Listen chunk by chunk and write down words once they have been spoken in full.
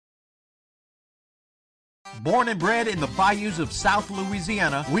Born and bred in the bayous of South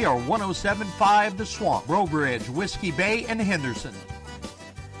Louisiana, we are 107.5 The Swamp, Rover Ridge, Whiskey Bay, and Henderson.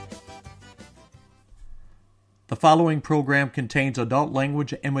 The following program contains adult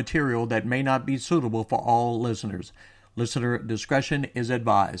language and material that may not be suitable for all listeners. Listener discretion is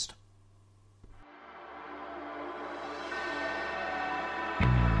advised.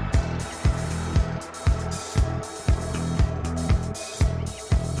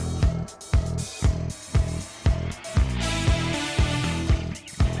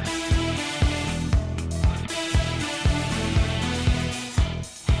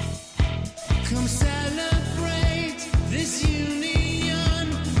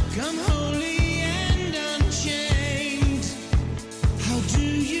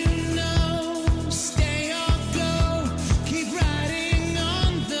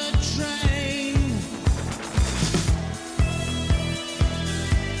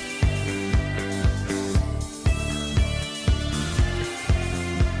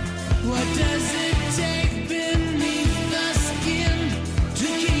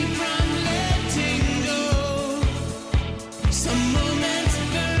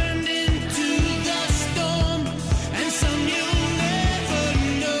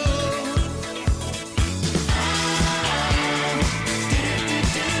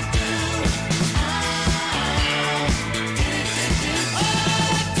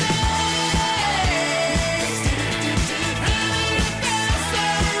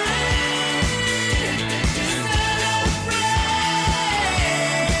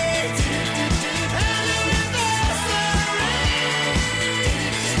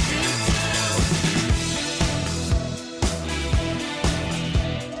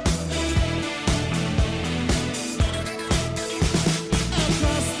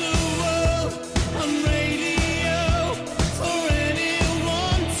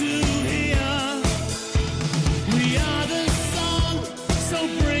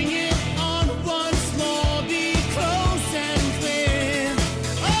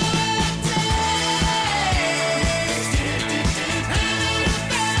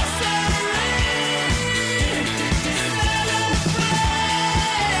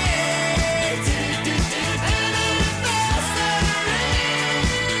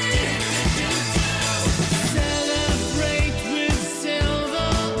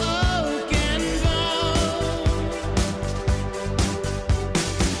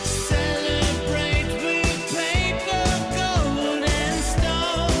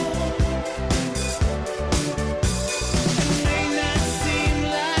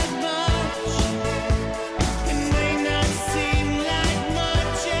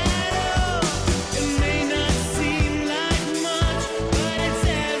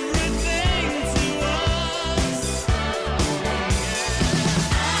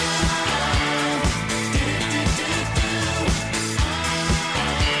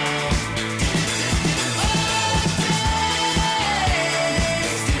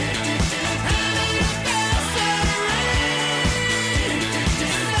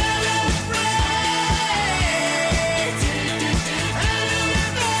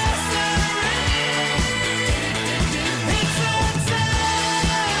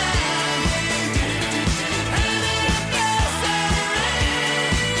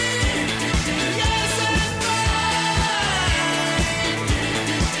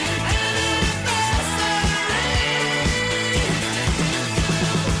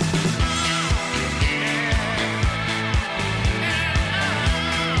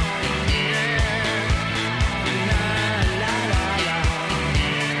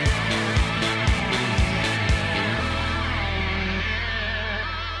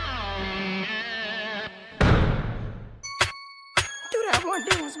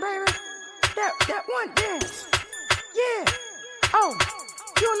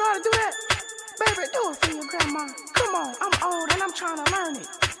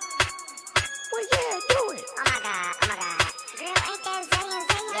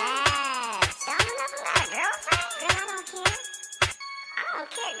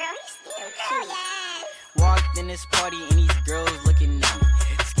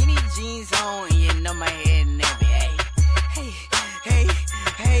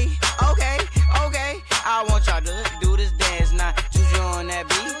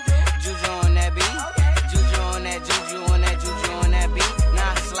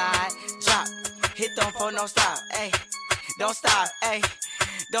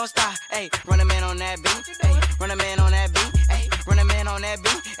 Don't stop, ayy, run a man on that beat, ayy, run a man on that beat, ayy, run a man on that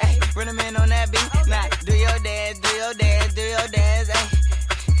beat, ayy, run a man on that beat. Now, do your dance, do your dance, do your dance,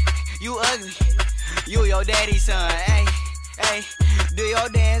 ayy. You ugly, you your daddy's son, ayy, ayy. Do your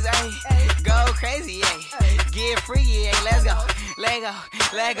dance, ayy, go crazy, ayy. Get free, yeah, let's go. Lego,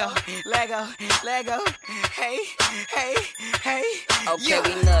 Lego, Lego, Lego. Hey, hey, hey. Okay, yeah.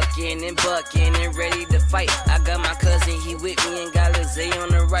 We knuckin' and buckin' and ready to fight. I got my cousin, he with me, and got Lizzie on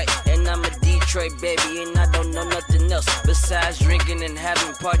the right. And I'm a Detroit baby, and I don't know nothing else besides drinking and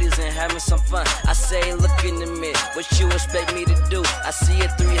having parties and having some fun. I say, look in the mirror, what you expect me to do? I see a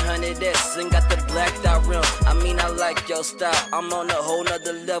 300S and got the blacked out rim. I mean, I like your style, I'm on a whole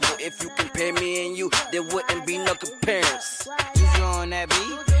nother level. If you compare me and you, there wouldn't be no comparison. Juju on that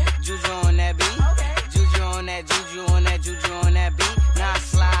beat, Juju on that beat, Juju on that, Juju on that, Juju on that beat. Now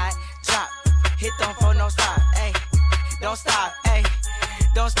slide, drop, hit them for no stop, ayy. Don't stop, ayy.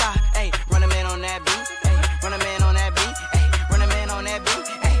 Don't stop, ayy. Run a man on that beat, ayy. Run a man on that beat, ayy. Run a man on that beat,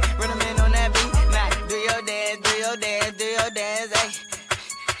 ayy. Run a man on that beat. Now do your dance, do your dance, do your dance, ayy.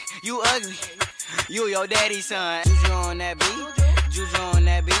 You ugly, you your daddy's son. Juju on that beat, Juju on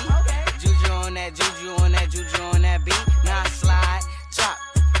that beat, Juju on that, Juju on that, Juju on that beat. Now slide, drop,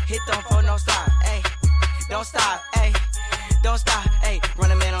 hit them for no stop, ayy. Don't stop, ayy. Don't stop, ayy.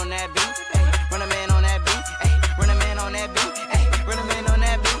 Run a man on that beat, ayy. Run a man on that beat, ayy. Run a man on that beat, ayy. Run a man on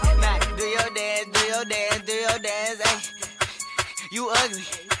that beat. Now do your dance, do your dance, do your dance, ayy. You ugly,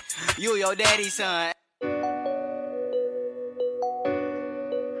 you your daddy's son.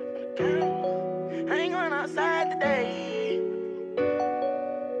 I ain't going outside today.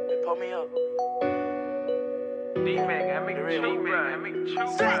 Pull me up. D-Mac, I make the true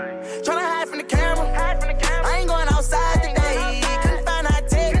right. Tryna hide from the camera. I ain't going outside today. Couldn't find our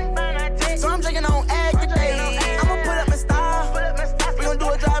tech, so I'm drinking on egg today. I'ma put up my style. We gon' do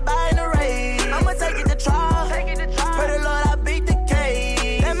a drive-by in the rain. I'ma take it to trial. Pray the Lord I beat the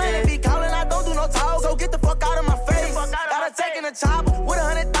case. That man be calling, I don't do no talk, so get the fuck out of my face. Gotta take in a chopper with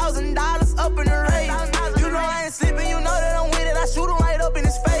 $100,000 up in the race. You know I ain't sleeping, you know that I'm with it. I shoot him right up in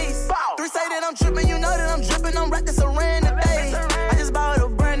his face. 3 say that I'm tripping, you know that I'm dripping. I'm wrecked this around today. I just bought a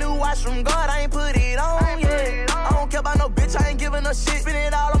brand new watch from God, I ain't put it on yet. I don't care about no bitch, I ain't giving a shit. Spend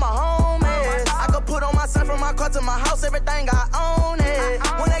it all on my homies. I could put on my son from my car to my house, everything I own it.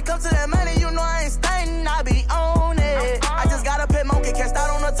 When they come to that money, you know I ain't staying, I be on it. I just got a pet monkey, cast out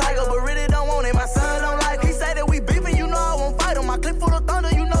on a tiger, but really don't want it. My son don't like it. He say that we beefing, you know I won't fight him. My clip full of thunder,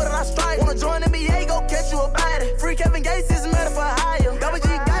 you know that I strike. Wanna join NBA, go catch you a body. Free Kevin Gates is a matter for hire. Double G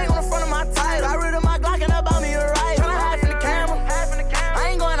gang on the front of my title. I rid of my Glock and I bought me a ride. Tryna hide from the camera. I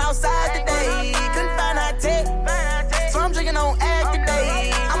ain't going outside today. Couldn't find our tech, so I'm drinking on egg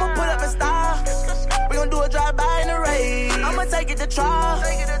today. I'ma put up a style. We gon' do a drive-by in the rain. I'ma take it to trial.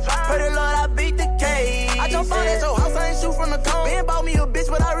 Pray the Lord I beat the case. I jump out at your house, I ain't shoot from the cone. Ben bought me a bitch,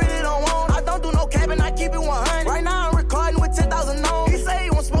 but I really don't want. I don't do no capping, I keep it 100. Right now I'm recording with 10,000 on. He say he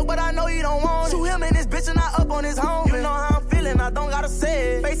won't smoke, but I know he don't want. Shoot him and his bitch and I up on his home. You know how I'm feeling, I don't gotta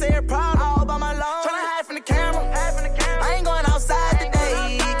say it. Face air proud, all by my lawn. Tryna hide from the camera. I ain't going outside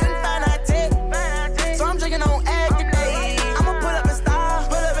today. Couldn't find our tech, so I'm drinking on egg today. I'ma put up a style.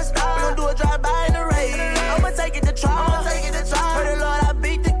 We gon' do a drive-by in the rain. I'ma take it to trial. Pray the Lord I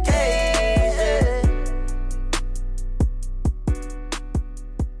beat the case. Yeah.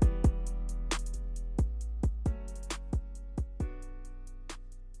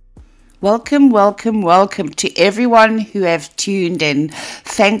 Welcome, welcome, welcome to everyone who have tuned in.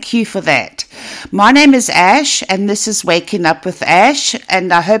 Thank you for that. My name is Ash and this is Waking Up with Ash,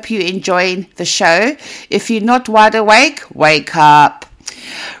 and I hope you're enjoying the show. If you're not wide awake, wake up.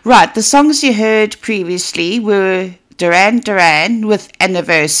 Right, the songs you heard previously were Duran Duran with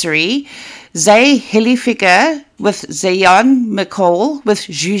Anniversary, Zay Hillifiger with Zayon McCall with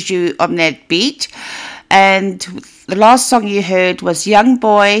Juju on that beat, and the last song you heard was Young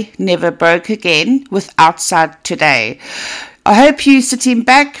Boy Never Broke Again with Outside Today. I hope you're sitting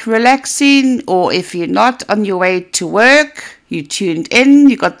back, relaxing, or if you're not, on your way to work, you tuned in,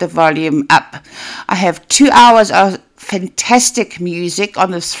 you got the volume up. I have 2 hours of fantastic music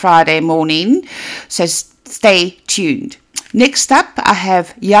on this Friday morning, so stay tuned. Next up, I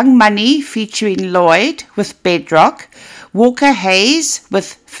have Young Money featuring Lloyd with Bedrock, Walker Hayes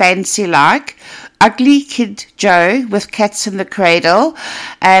with Fancy Like, Ugly Kid Joe with Cats in the Cradle,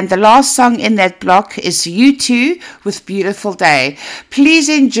 and the last song in that block is U2 with Beautiful Day. Please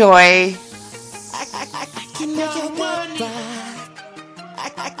enjoy. I can make your bed right.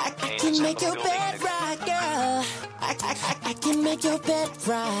 I can make your bed right, girl. I can make your bed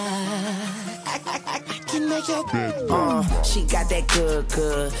right. I can make your bed. She got that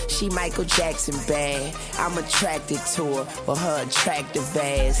good. She Michael Jackson bad. I'm attracted to her for her attractive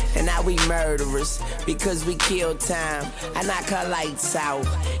ass. And now we murderers because we kill time. I knock her lights out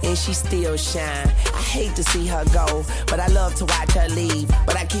and she still shine. I hate to see her go, but I love to watch her leave.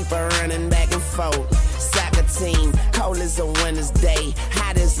 But I keep her running back and forth. Soccer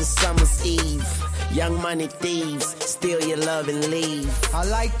Young money thieves, steal your love and leave. I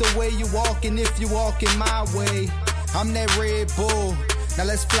like the way you walking if you walking my way. I'm that Red Bull, now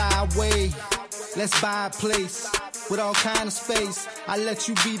let's fly away. Let's buy a place with all kind of space. I let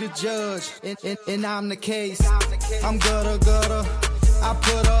you be the judge, and I'm the case. I'm gutter, I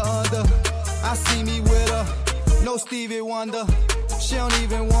put her under. I see me with her, no Stevie Wonder. She don't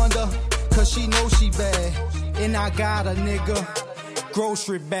even wonder, cause she knows she bad. And I got a nigga,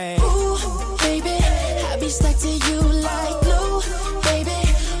 grocery bag. Ooh, baby, I be stuck to you like glue. Baby,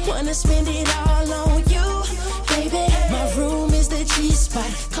 wanna spend it all on you. Baby, my room is the G-spot.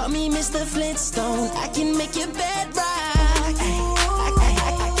 Call me Mr. Flintstone. I can make your bed rock. I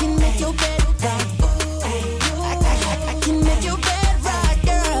can make your bed rock. I can make your bed rock,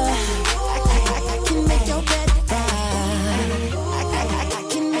 girl. I can make your bed rock. I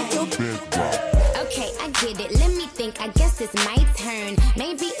can make your bed rock. Okay, I get it. Let me think. I guess it's my turn.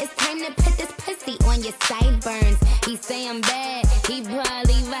 Maybe it's time to put this pussy on your sideburns. He say I'm bad. He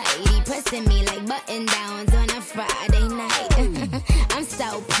probably right. He pressing me like button downs on a Friday night. I'm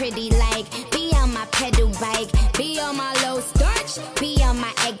so pretty, like be on my pedal bike, be on my low starch, be on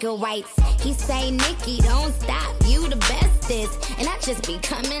my egg whites. He say, Nikki, don't stop, you the bestest, and I just be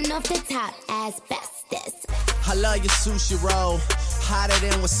coming off the top as bestest. I love your sushi roll, hotter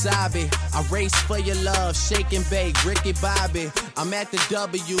than wasabi. I race for your love, shake and bake, Ricky Bobby. I'm at the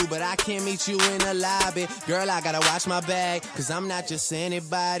W, but I can't meet you in the lobby. Girl, I gotta watch my bag, cause I'm not just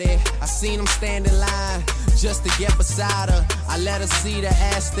anybody. I seen him stand in line, just to get beside her. I let her see the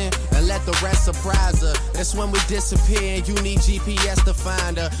Aston, and let the rest surprise her. That's when we disappear, and you need GPS to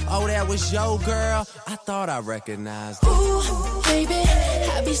find her. Oh, that was your girl? I thought I recognized her. Ooh, baby,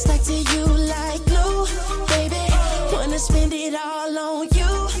 I be stuck to you like glue. Baby, wanna spend it all on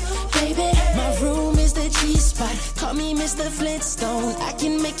you. Baby, my room is the G-spot. Call me Mr. Flintstone. I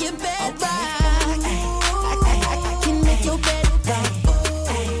can make your bed rock. I can make your bed rock.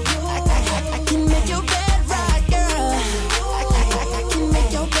 I can make your bed rock, girl. I can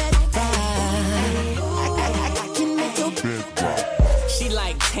make your bed rock. I can make your bed rock. She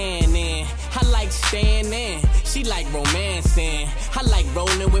like tanning, I like staying in. She like romancing, I like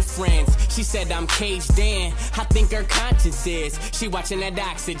rolling with friends. She said I'm caged in, I think her conscience is. She watching that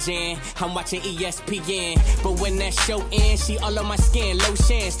Oxygen, I'm watching ESPN. But when that show ends, she all on my skin.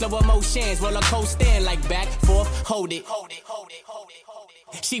 Lotion, slow emotions, roller coaster, like back, forth, hold it.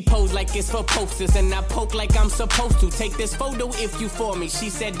 She pose like it's for posters, and I poke like I'm supposed to. Take this photo if you for me. She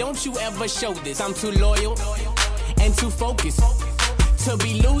said, don't you ever show this. I'm too loyal and too focused to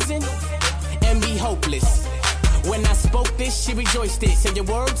be losing and be hopeless. When I spoke this, she rejoiced it. Said your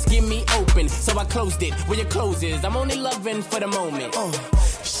words give me open, so I closed it. Where your clothes is, I'm only loving for the moment.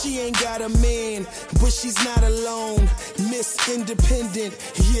 She ain't got a man, but she's not alone. Miss Independent,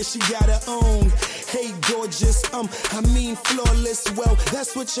 yeah, she got her own. Hey, gorgeous, I mean flawless. Well,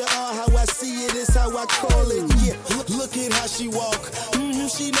 that's what you are, how I see it is how I call it. Yeah, look at how she walk.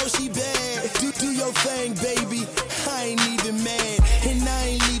 She know she bad. Do your thing, baby. I ain't even mad, and I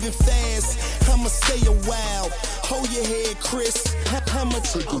ain't leaving fast. I'ma stay a while. Hold your head, Chris. I'ma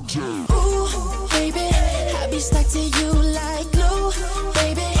take a jam. Ooh, baby, I be stuck to you like glue.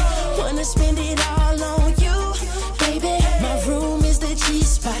 Baby, wanna spend it all on you. Baby, my room is the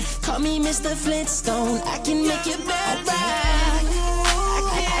G-spot. Call me Mr. Flintstone. I can make your bed rock.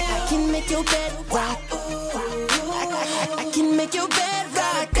 I can make your bed rock. I can make your bed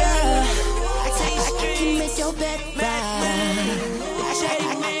rock, girl. I can make your bed rock.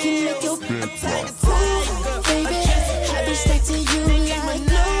 I can make your bed rock. Baby, I be stuck to you like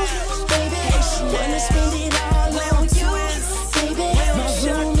glue. Baby, wanna spend it all on you. Baby, my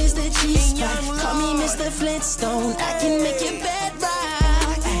room is the G-spot. Call me Mr. Flintstone. I can make your bed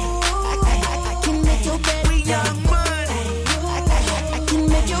rock. I can make your bed rock. I can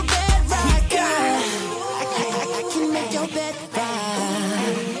make your bed rock, girl. I can make your bed rock.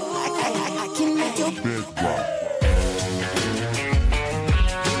 I can make your bed rock.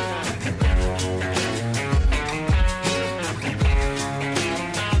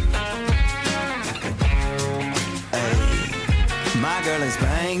 My girl is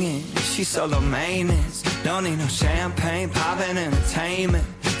banging, she's solo maintenance. Don't need no champagne, poppin' entertainment.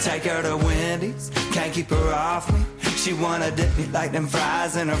 Take her to Wendy's, can't keep her off me. She wanna dip me like them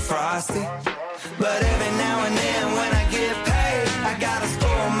fries in her Frosty. But every now and then when I get paid, I gotta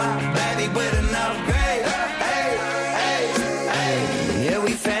spoil my baby with an upgrade. Hey, hey, hey. Yeah,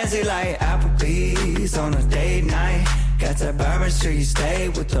 we fancy like Applebee's on a date night. Got that Bourbon Street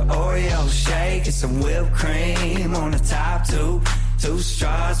steak with the Oreo shake and some whipped cream on the top too. Two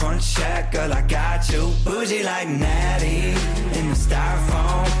straws, one check, girl, I got you. Bougie like Natty in the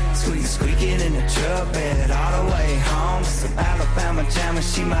styrofoam. Squeaking in the truck bed all the way home. Some Alabama jammer,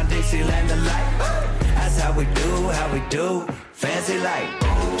 she my Dixieland delight. That's how we do, fancy like.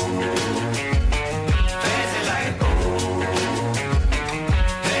 Fancy like,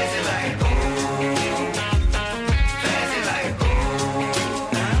 fancy like, fancy like.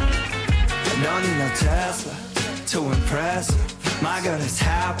 Don't need no Tesla to impress her. My girl is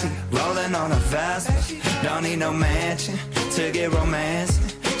happy, rolling on a Vespa. Don't need no mansion to get romancing.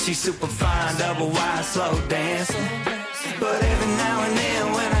 She's super fine, double wide, slow dancing. But every now and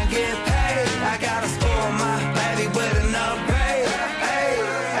then when I get paid, I gotta spoil my baby with an upgrade. Hey,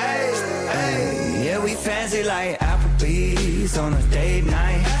 hey, hey. Yeah, we fancy like Applebee's on a date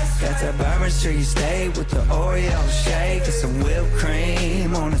night. That's a Bourbon Street steak with the Oreo shake and some whipped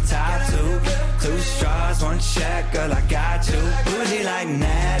cream on the top two. Two straws, one check, girl, I got you. Bougie like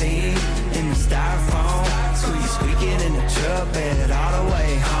Natty in the styrofoam. Squeaking in the truck bed all the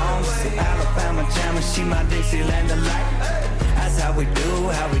way home. Some Alabama jammer, she my Dixieland delight. That's how we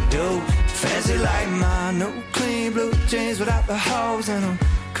do, fancy like my new clean blue jeans without the holes in them.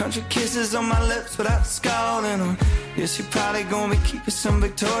 Country kisses on my lips without the skull in them. Yeah, she probably gonna be keeping some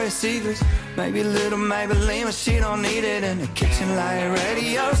Victoria's Secrets. Maybe a little Maybelline, but she don't need it. In the kitchen light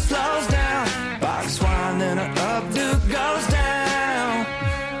radio slows down. Box wine, then her updo goes down.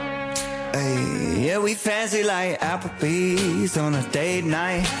 Hey, yeah, we fancy like Applebee's on a date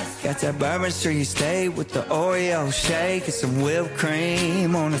night. Got that Bourbon Street steak with the Oreo shake and some whipped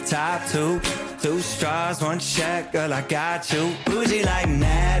cream on the top two. Two straws, one check, girl, I got you. Bougie like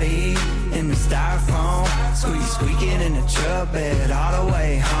Natty in the styrofoam. Squeaking in the truck bed all the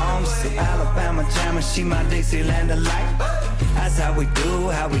way home. Some Alabama jammer, she my Dixieland delight. That's how we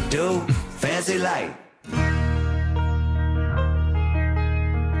do, fancy like.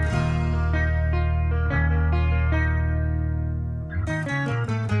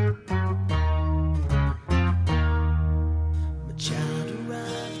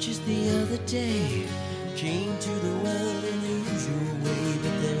 Day came to the world in the usual way,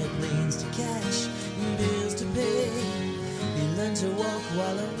 but there were planes to catch and bills to pay. He learned to walk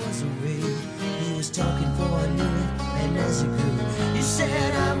while I was away. He was talking before I knew it, and as he grew, he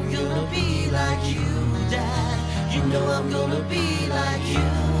said, I'm gonna be like you, Dad. You know I'm gonna be like you.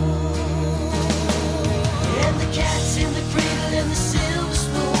 And the cat's in the cradle and the silver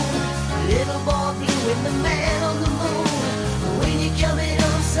spoon, little boy blue and the man on the moon. When you're coming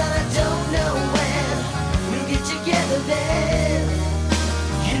home, son, I don't know when we'll get together then.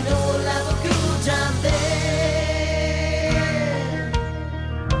 You know we'll have a good time then.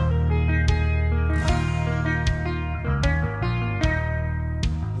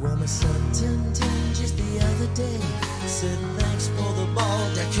 Well, my son turned 10 just the other day. Said thanks for the ball,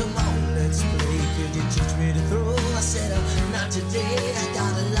 Dad, come on, let's play. Could you teach me to throw? I said, not today, I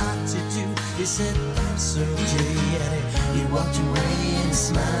got a lot to do. He said, that's okay, and he walked away and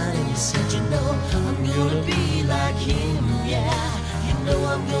smiled and he said, you know, I'm gonna be like him, yeah. You know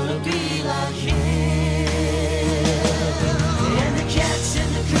I'm gonna be like him. And the cat's in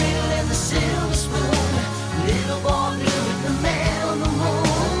the cradle and the silver spoon, little boy blue and the man on the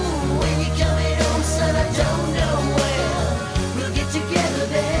moon. When you're coming home, son, I don't know when we'll get together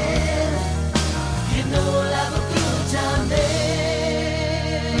then. You know we'll have a good time then.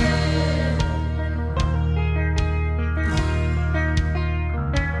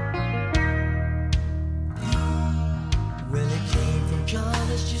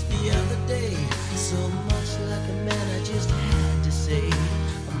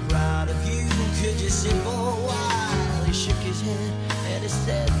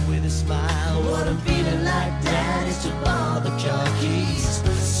 What I'm feeling like, Dad, is to borrow the car keys.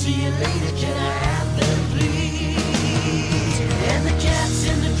 See you later, can I have them, please? And the cat's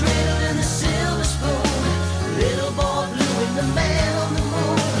in the cradle and the silver spoon, little boy blue and the man on the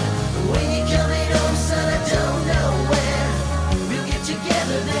moon. When you're coming home, son, I don't know when we'll get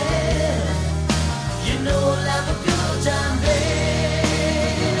together then. You know we'll have a good time then.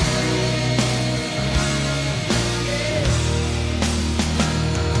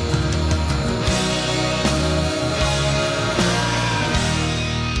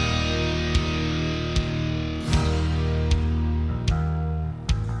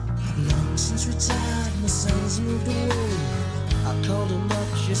 Moved away. I called him up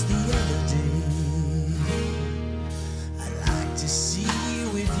just the other day. I'd like to see you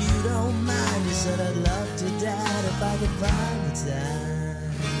if you don't mind. He said I'd love to, Dad, if I could find the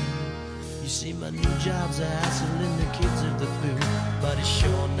time. You see, my new job's a hassle and the kids are the food, but it's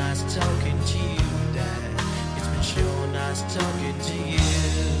sure nice talking to you, Dad. It's been sure nice nice talking to you.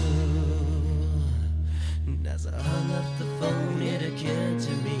 And as I hung up the phone, it occurred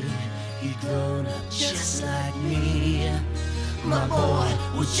to me, you'd grown up just like me. My boy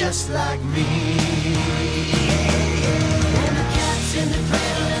was just like me. And the cat's in the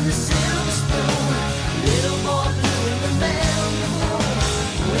cradle and the silver spoon, little boy blue and the man on the moon.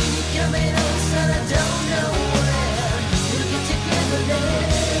 When you're coming home, son, I don't know when we'll get together there.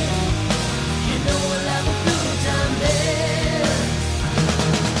 You know we'll have a good time there.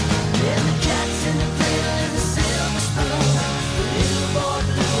 And the cat's in the cradle and the silver spoon, the little boy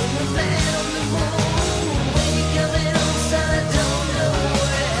blue and the man on the moon. When you're coming home, son, I don't know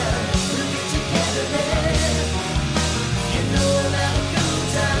when we'll get together there. You know we'll have a good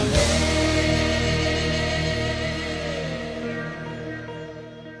time there.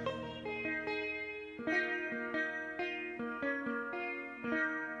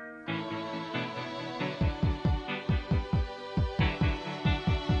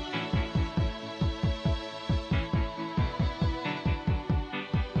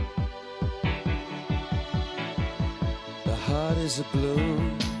 The heart is a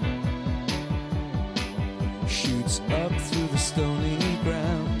bloom, shoots up through the stony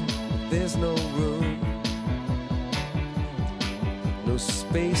ground. There's no room, no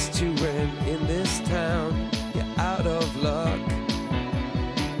space to rent in this town. You're out of luck,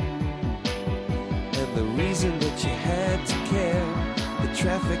 and the reason that you had to care, the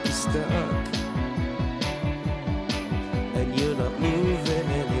traffic is stuck, and you're not moving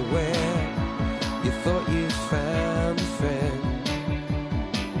anywhere. You thought you found a friend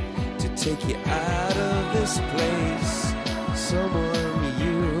to take you out of this place, someone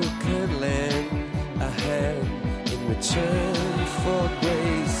you could lend a hand in return for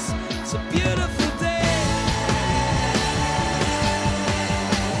grace. It's a beautiful day.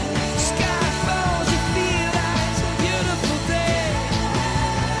 Sky falls, you feel like it's a beautiful day.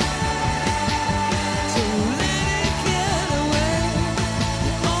 So let it get away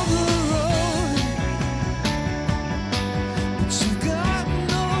on the road. But you've got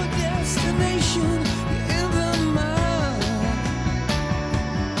no destination. You're in the mud,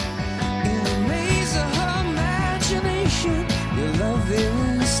 in the maze of her imagination. Your love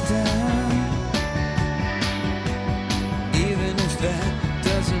is down, even if that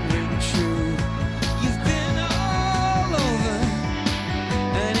doesn't ring true. You've been all over,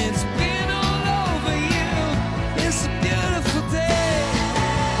 and it's been all over you. It's a beautiful day.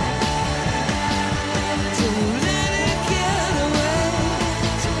 So let it get away.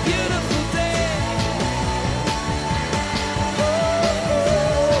 It's a beautiful day.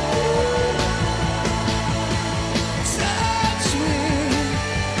 Touch me,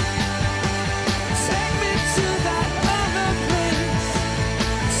 take me to that other place.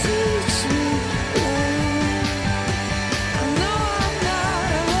 Teach me. I know I'm not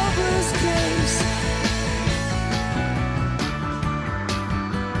a hopeless case.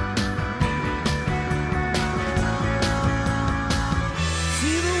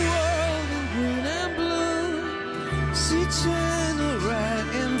 See the world in green and blue. See China right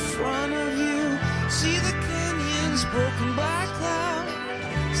in front of you. See the canyons broken by cloud.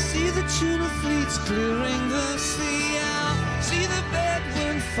 See the tuna fleets clearing the sea out. See the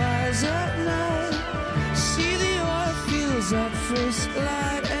bedroom fires at night. See the oil fields at first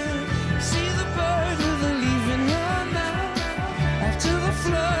light. And see the bird with a leaf in her mouth. After the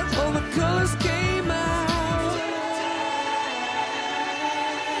flood, all the colors came out.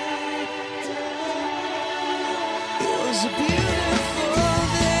 It was a beautiful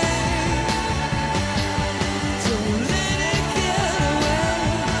day. So let it get away.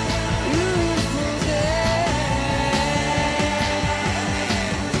 Beautiful day.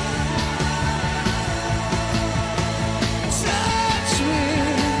 Touch me.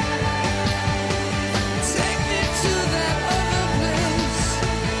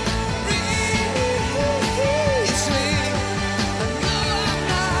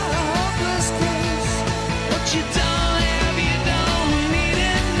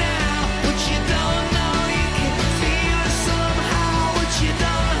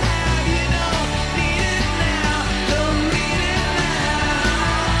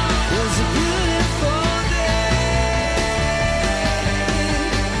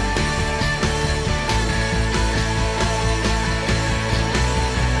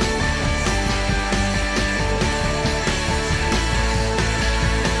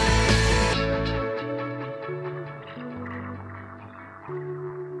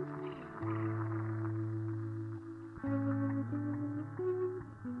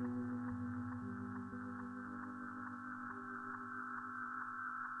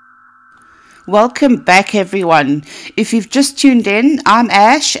 Welcome back, everyone. If you've just tuned in, I'm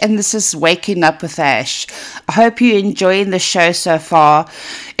Ash, and this is Waking Up with Ash. I hope you're enjoying the show so far.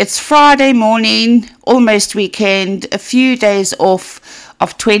 It's Friday morning, almost weekend, a few days off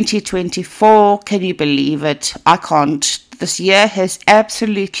of 2024. Can you believe it? I can't. This year has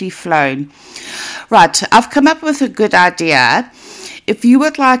absolutely flown. Right, I've come up with a good idea. If you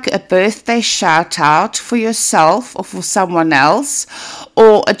would like a birthday shout out for yourself or for someone else,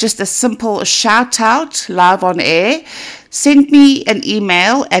 or just a simple shout out live on air, send me an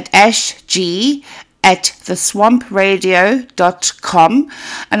email at ashg@theswampradio.com,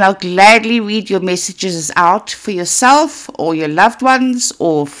 and I'll gladly read your messages out for yourself or your loved ones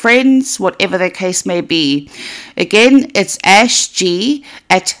or friends, whatever the case may be. Again, it's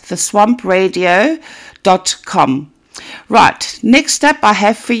ashg@theswampradio.com. Right, next up I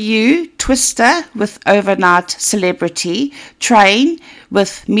have for you Twister with Overnight Celebrity, Train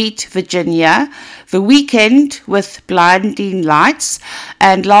with Meet Virginia, The Weekend with Blinding Lights,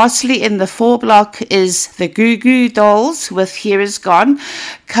 and lastly in the 4 block is the Goo Goo Dolls with Here Is Gone,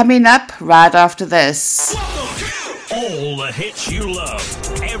 coming up right after this. All the hits you love,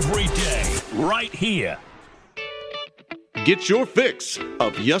 every day, right here. Get your fix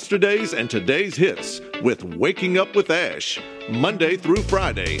of yesterday's and today's hits with Waking Up with Ash, Monday through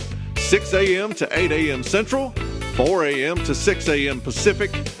Friday, 6 a.m. to 8 a.m. Central, 4 a.m. to 6 a.m. Pacific,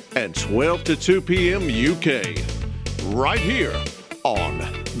 and 12 to 2 p.m. UK. Right here on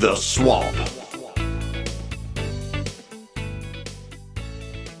The Swamp.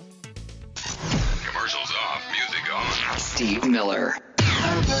 Commercials off, music on. Steve Miller.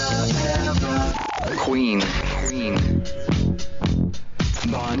 Queen.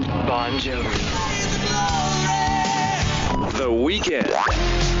 Bon Jovi. The Weekend.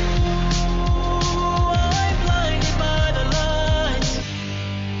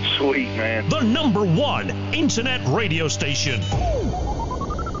 Sweet, man. The number one internet radio station.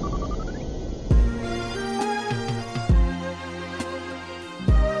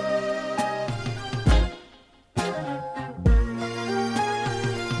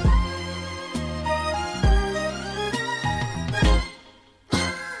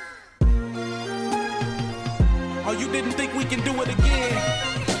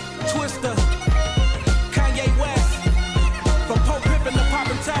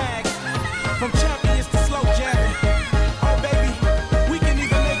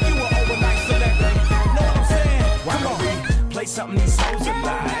 Something these hoes are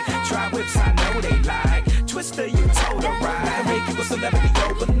like. Try whips, I know they like. Twister, you told her right. I make you a celebrity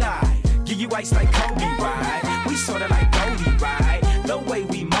overnight. Give you ice like Kobe, right? We sorta like Goldie, right? The way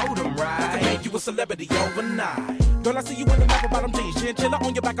we mold them, right? I make you a celebrity overnight. Girl, I see you in the map bottom jeans. Chinchilla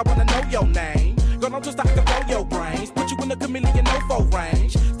on your back, I wanna know your name. Girl, I'm just I can blow your brains. Put you in the chameleon no-fo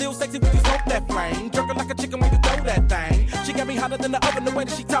range. Still sexy when you smoke that flame. Jerking like a chicken when you throw that thing. She got me hotter than the oven, the way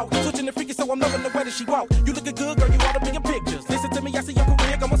that she talk. Switching the freaky, so I'm loving the way that she walk. You looking good, girl, you ought to be in pictures. Listen to me, I see your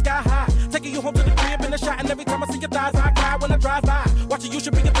career going sky high. Taking you home to the crib in a shot, and every time I see your thighs, I cry when I drive by. Watching you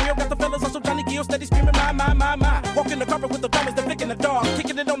should be a thrill. Got the fellas on some Johnny Gill, steady screaming, my. Walking the carpet with the diamonds, they're flicking the dog.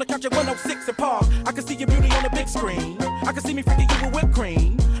 Kicking it on the couch at 106 and Park. I can see your beauty on the big screen. I can see me freaking you with whipped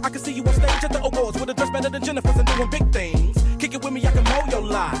cream. I can see you on stage at the awards with a dress better than Jennifer's and doing big things. Kick it with me, I can mold your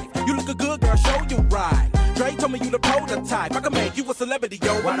life. You look a good girl, show you right. Dre told me you the prototype. I can make you a celebrity,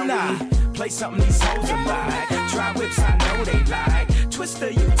 yo. Why don't we play something these hoes are like? Try whips, I know they like.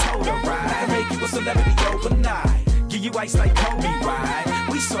 Twister, you told her right. I can make you a celebrity overnight. Give you ice like Kobe, right?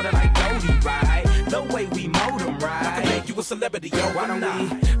 We sorta like Goldie, right? The way we mold them, right? I can make you a celebrity, yo. Why don't we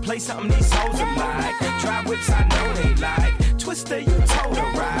play something these hoes are like? Try whips, I know they like. Twister, you told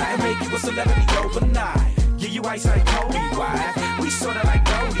her right. I can make you a celebrity overnight. Give you ice like Kobe, right? We sorta like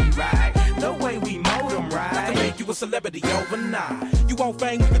Goldie, right? The way we mold them, right? I can make you a celebrity overnight. You want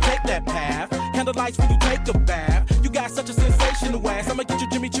fame, you can take that path. Candlelights when you take a bath. You got such a sensational ass. I'ma get you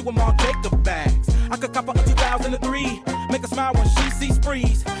Jimmy Choo and Mark Jacob bags. I could cop her a 2003. Make her smile when she sees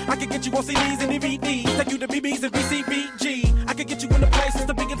sprees. I could get you on CDs and DVDs. Take you to BBs and BCBG. I could get you in the places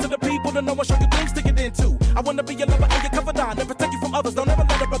to begin to the people to know and show you things to get into. I wanna be your lover and your confidant and protect you from others. Don't ever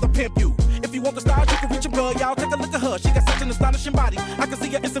let a brother pimp you. If you want the stars, you can reach him, girl. Y'all take a look at her. She got such an astonishing body. I can see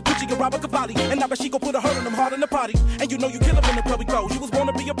her in some Gucci and Robert Cavalli. And now that she gon' put a hurt on them hard in the party. And you know you kill her when the club we grows. You was born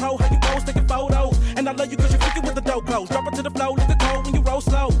to be a pro, how you pose, taking photos. And I love you cause you freaking with the dope clothes. Drop it to the flow, look the cold when you roll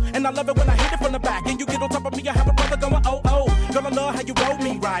slow. And I love it when I hit it from the back. And you get on top of me, I have a brother going oh. Girl, I love how you roll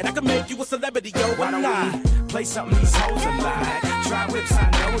me right. I can make you a celebrity, yo. Why don't we play something these hoes are like? Try whips, I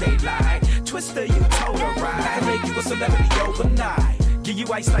know they like. Twister, you told her right. I can make you a celebrity overnight. Give you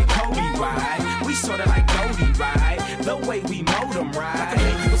ice like Kobe, right? We sorta like Goldie, right? The way we mold them, right? I can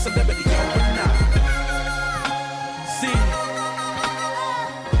make you a celebrity overnight. See,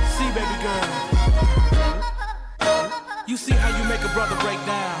 baby girl. You see how you make a brother break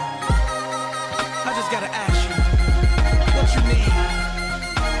down? I just gotta ask you, what you need?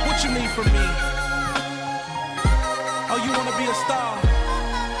 What you need from me? Oh, you wanna be a star?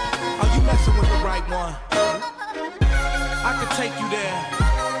 Oh, you messing with the right one. I can take you there.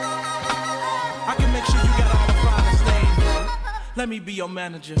 I can make sure you got all the finest things. Let me be your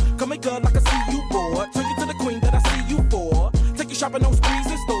manager. Come here, girl, I can see you bored. Turn you to the queen that I see you for. Take you shopping on sprees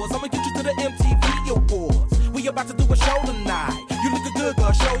and stores. I'ma get you to the MTV Awards. We about to do a show tonight. You lookin' good,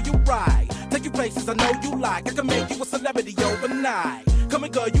 girl, show you right. Take you places I know you like. I can make you a celebrity overnight. Come here,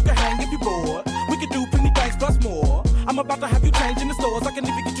 girl, you can hang if you're bored. We can do plenty things plus more. I'm about to have you change in the stores. I can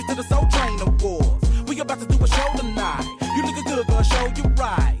even get you to the Soul Train Awards. We about to do a show tonight. You lookin' good, girl, show you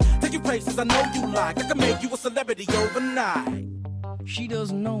right. Take you places I know you like. I can make you a celebrity overnight. She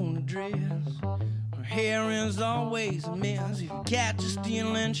doesn't own a dress. Her hair is always a mess. If you catch her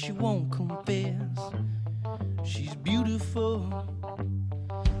stealing, she won't confess. She's beautiful,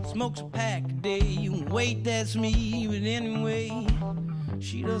 smokes a pack a day. You can wait, that's me, but anyway,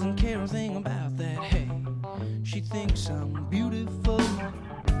 she doesn't care a thing about that. Hey, she thinks I'm beautiful.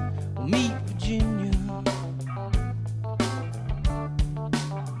 Well, meet Virginia.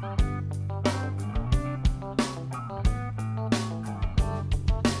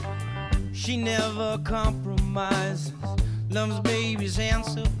 She never compromises, loves babies and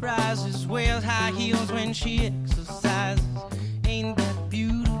surprises, wears high heels when she exercises. Ain't that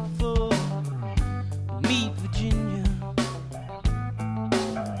beautiful? Meet Virginia.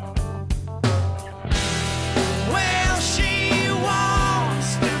 Well, she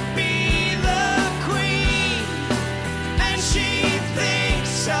wants to be the queen, and she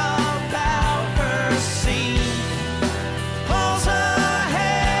thinks about her scene. Pulls her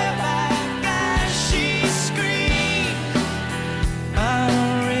hair back as she screams. I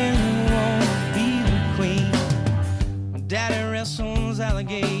don't really want to be the queen. My daddy wrestles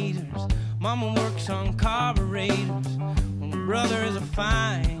alligators. Mama works on carburetors. My brother is a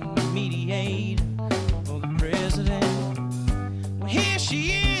fine mediator for the president. Well, here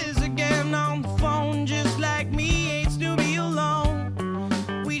she is again on the phone, just like me. Hates to be alone.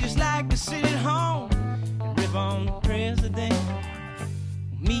 We just like to sit at home and rip on the president.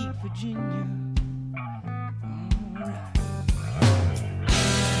 Meet Virginia. Alright.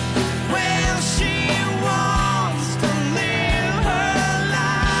 Well, she wants to live her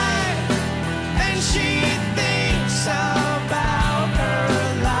life, and she thinks about her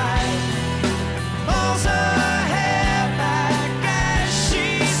life. Pulls her hair back as she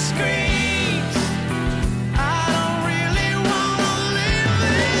screams. I don't really want to live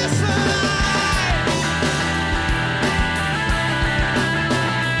this life.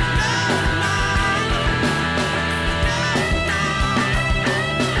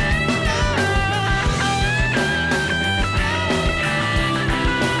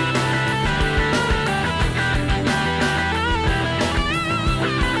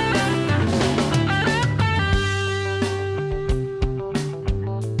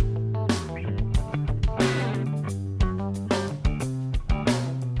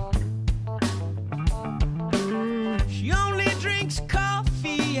 She only drinks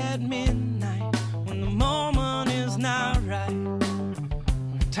coffee at midnight when the moment is not right.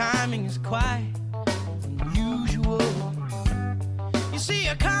 Her timing is quite unusual. You see,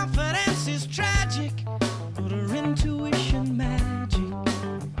 her confidence is tragic, but her intuition magic.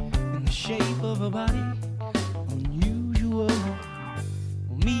 In the shape of her body, unusual.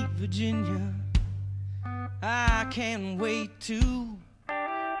 We'll meet Virginia. I can't wait to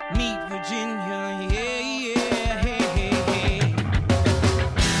meet Virginia, yeah, yeah, hey, hey, hey.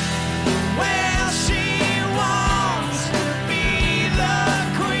 Well, she wants to be the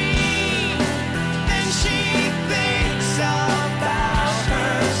queen, and she thinks about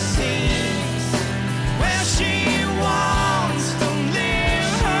her scenes. Well, she wants to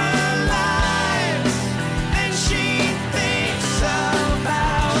live her life, and she thinks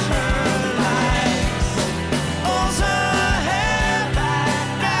about her life. Pulls her hair back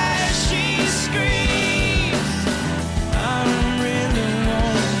as she screams.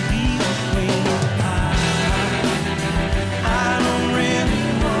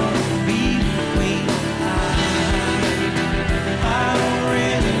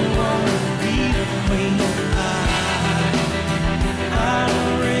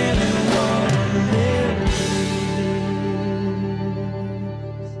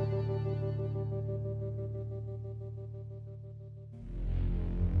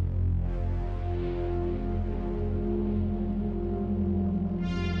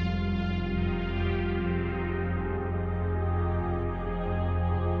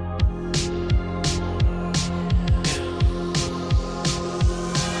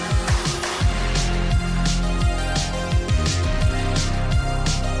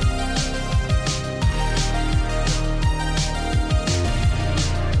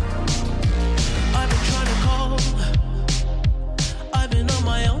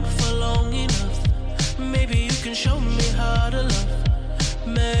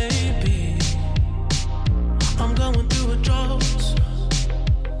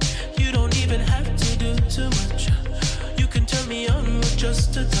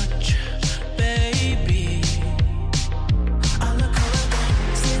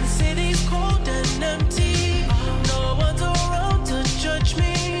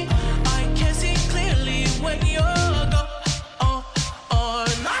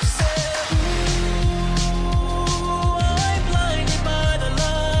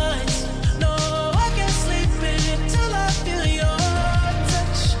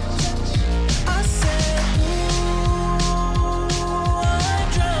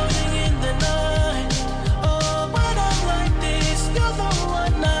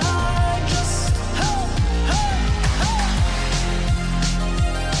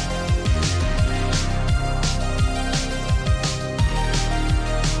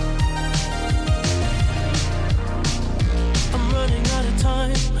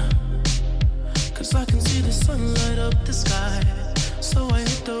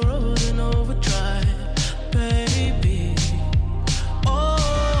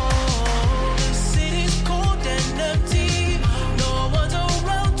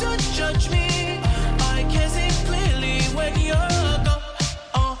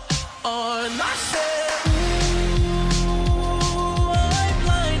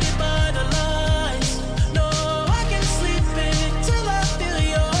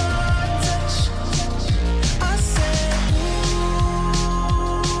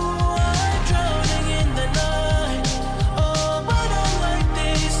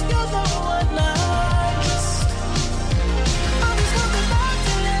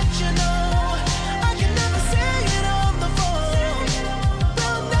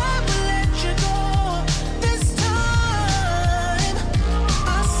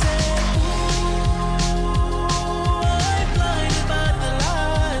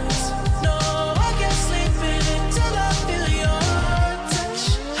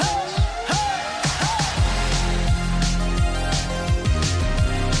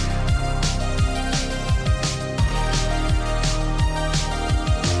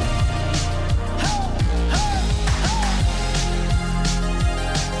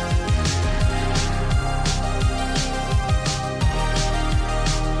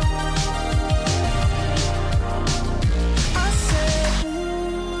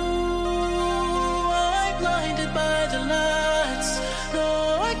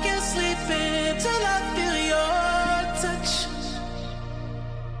 can't sleep until I feel your touch.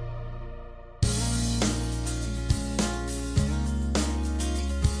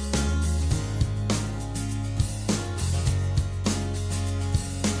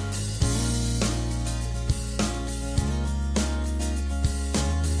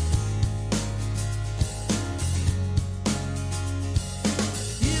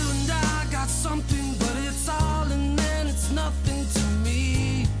 Something, but it's all and then it's nothing to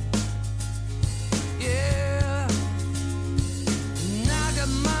me. Yeah. And I got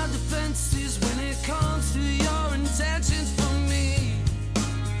my defenses when it comes to your intentions for me.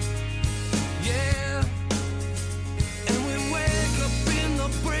 Yeah. And we wake up in the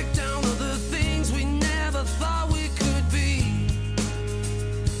breakdown of the things we never thought we could be.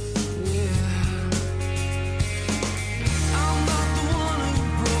 Yeah. I'm not the one who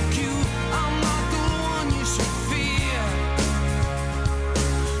broke you. I'm not the one you should fear.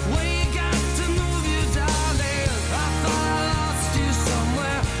 When you got to move you, darling, I thought I lost you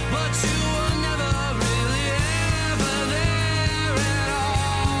somewhere, but you were never really ever there at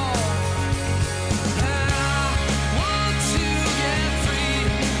all. And I want to get free,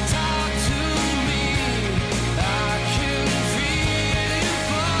 talk to me. I can feel you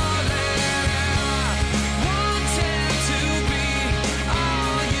falling. I wanted to be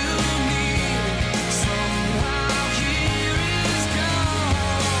all you need. Somehow here is gone.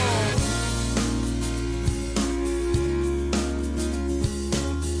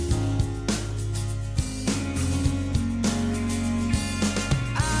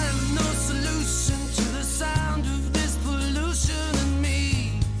 I have no solution to the sound of this pollution in me.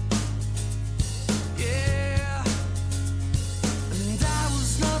 Yeah. And I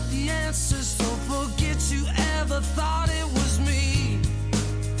was not the answer, so forget you ever thought it was me.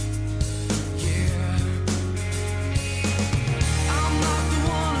 Yeah. I'm not the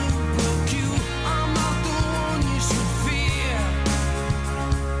one who broke you. I'm not the one you should fear.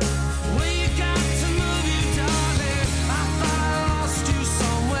 When you got to move you, darling, I thought I lost you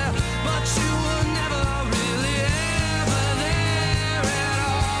somewhere, but you were never really ever there at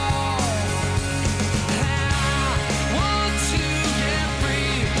all. And I want to get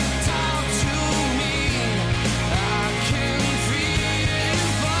free, talk to me. I can feel you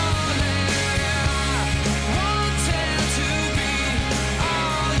falling. I wanted to be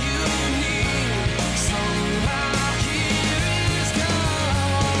all you need. Somehow here is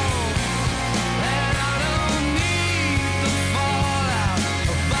gone. And I don't need the fallout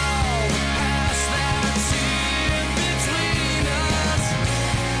of all the past that's in between us.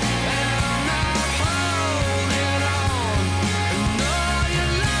 And I'm not holding on. And all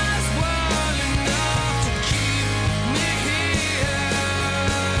your lies were enough to keep me here.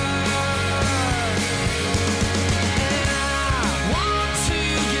 And I want to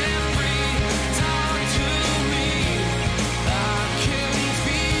get free, talk to me. I can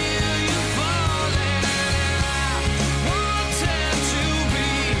feel you falling. I wanted to be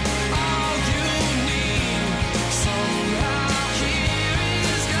all you need. Somehow here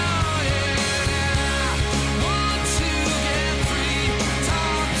is going. I want to get free,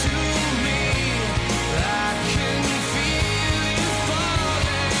 talk to me. I can feel you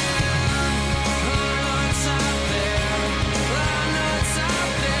falling. I know it's out there. I know it's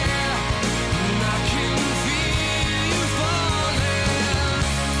out there. And I can feel you falling.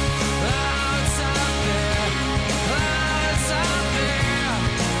 I know it's out there. I know it's out there.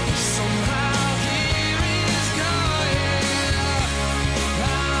 Somehow here is going.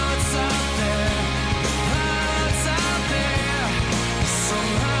 I know it's out there. I know it's out there.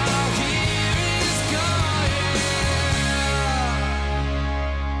 Somehow here is going.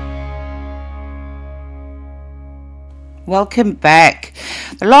 Welcome back.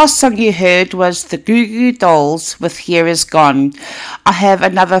 The last song you heard was the Goo Goo Dolls with Here Is Gone. I have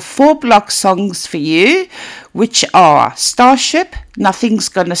another 4 block songs for you, which are Starship, Nothing's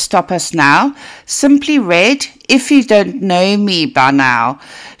Gonna Stop Us Now, Simply Red, If You Don't Know Me By Now,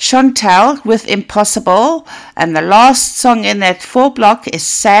 Chantel with Impossible, and the last song in that 4 block is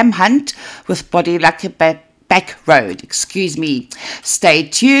Sam Hunt with Body Like a Back Road. Excuse me. Stay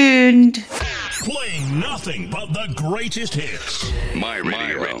tuned. Playing nothing but the greatest hits. My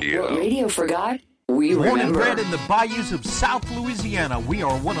radio. What radio forgot? We Born and remember. bred in the bayous of South Louisiana, we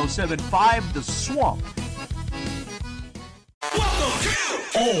are 107.5 The Swamp.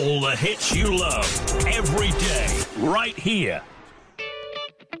 All the hits you love, every day, right here.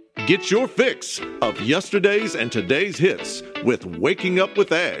 Get your fix of yesterday's and today's hits with Waking Up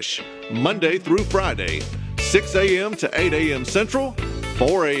with Ash, Monday through Friday, 6 a.m. to 8 a.m. Central,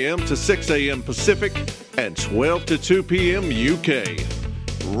 4 a.m. to 6 a.m. Pacific, and 12 to 2 p.m. UK.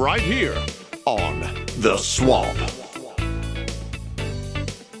 right here on The Swamp.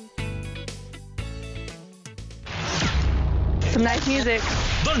 Some nice music.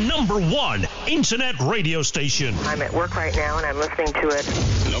 The #1 internet radio station. I'm at work right now and I'm listening to it.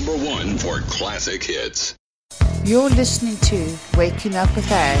 #1 for classic hits. You're listening to Waking Up with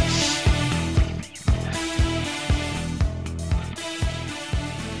Ash.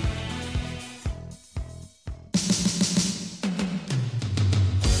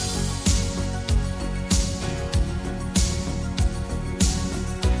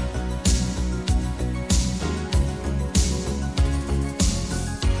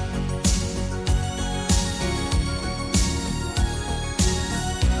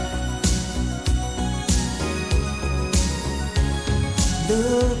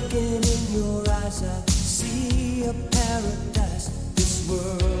 Looking in your eyes, I see a paradise. This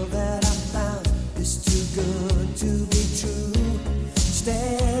world that I found is too good to be true.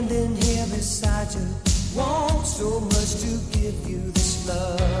 Standing here beside you, want so much to give you this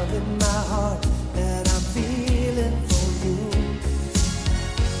love in my heart that I'm feeling for you.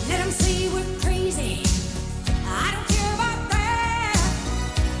 Let them say we're crazy. I don't care about that.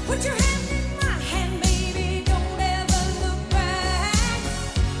 Put your hand in my hand, baby. Don't ever look back.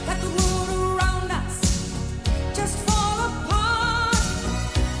 Got the world around us, just fall apart.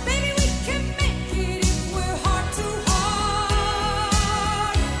 Baby, we can make it if we're heart to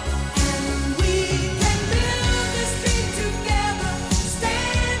heart. And we can build this dream together.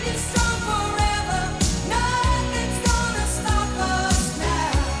 Stand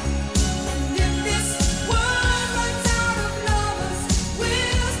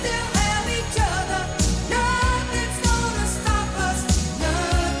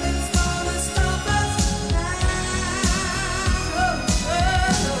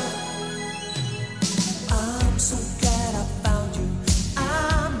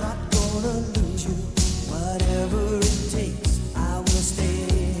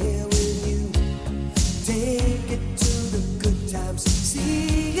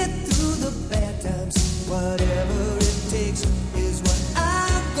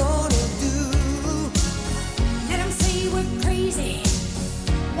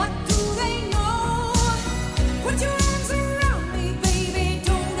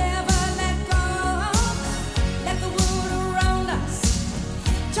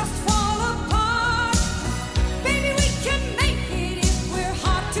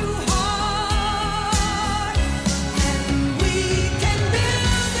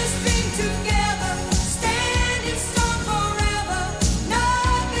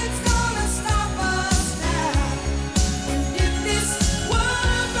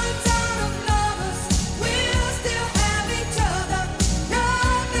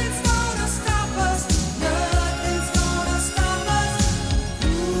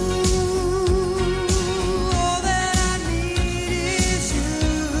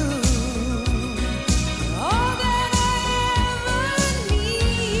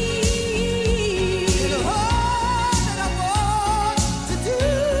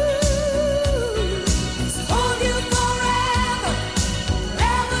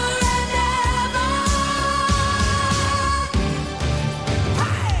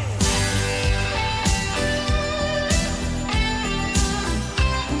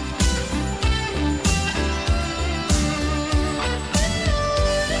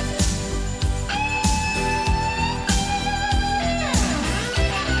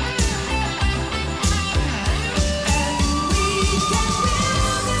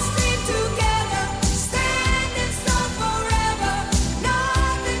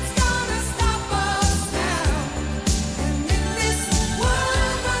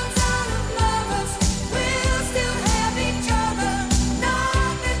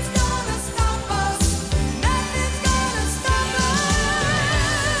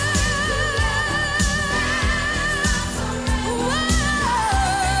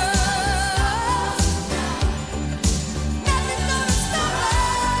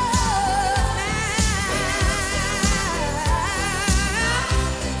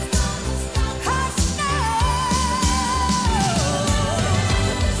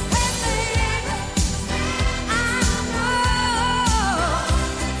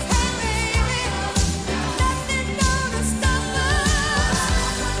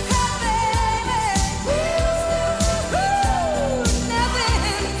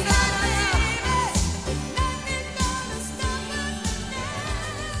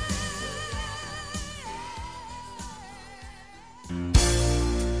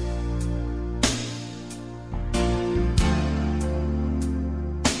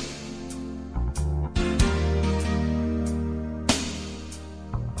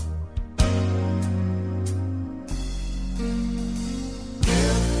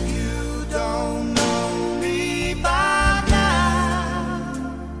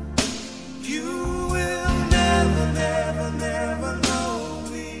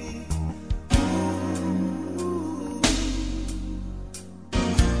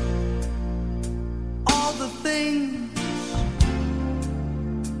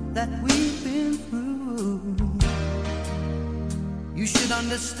can't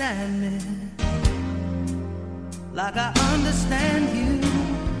understand me like I understand you.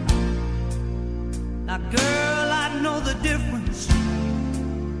 Now, girl, I know the difference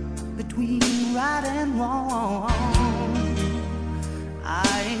between right and wrong.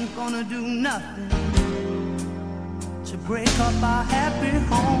 I ain't gonna do nothing to break up our happy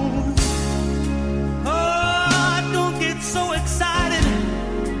home. Oh, don't get so excited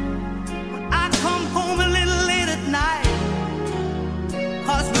when I come home a little late at night,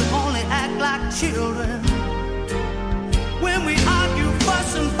 'cause we only act like children when we argue,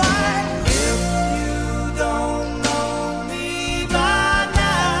 fuss and fight. If you don't know me by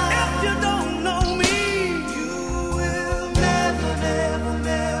now, if you don't know me, you will never, never,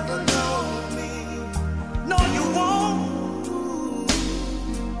 never know me. No, you won't.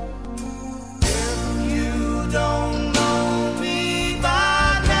 If you don't know me by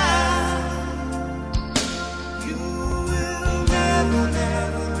now, you will never,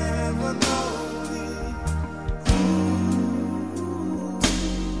 never, never know me.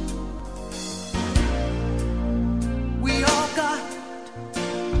 We all got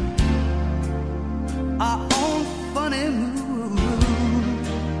our own funny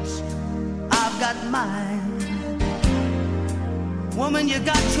moods. I've got mine. Woman, you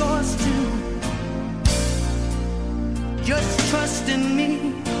got yours too. Just trust in me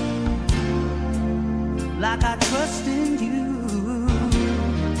like I trust in you.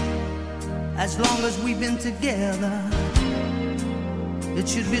 As long as we've been together, it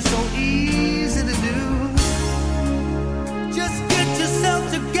should be so easy to do. Just get yourself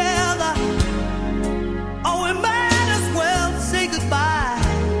together, or we might as well say goodbye.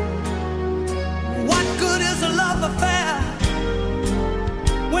 What good is a love affair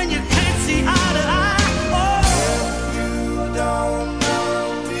when you can't see eye to eye? Oh, if you don't know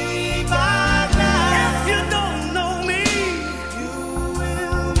me by now, if you don't know me, you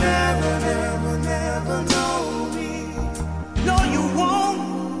will never, never, never know me. No, you won't.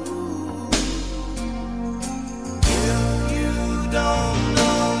 Don't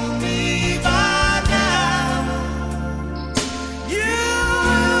know me by now. You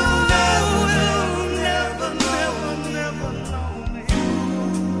will never, never, never know me.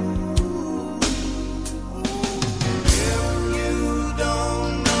 If you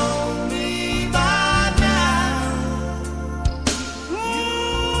don't know me by now, you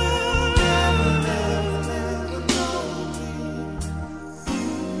will never, never, never know me.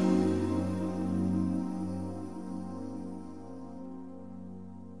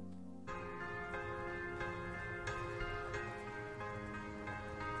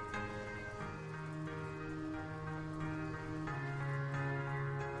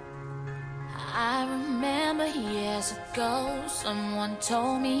 I remember years ago, someone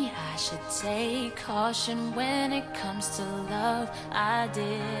told me I should take caution when it comes to love. I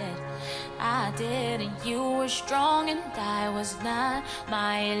did, and you were strong and I was not.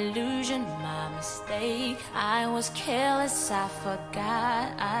 My illusion, my mistake. I was careless, I forgot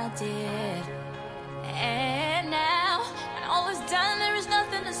I did. And now, when all is done, there is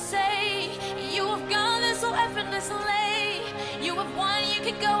nothing to say. You have gone there so effortlessly. You have won, you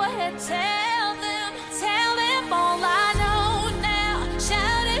can go ahead, tell them all I know now.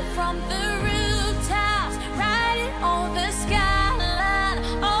 Shout it from the rooftops, write it on the skyline.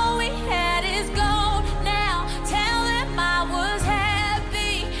 All we had is gold now. Tell them I was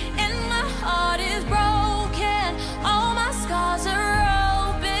happy and my heart is broken. All my scars are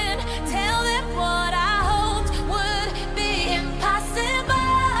open. Tell them what I hoped would be impossible.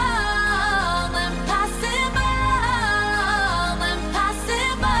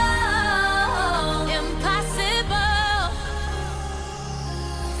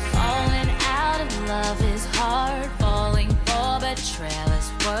 Love is hard, falling for betrayal is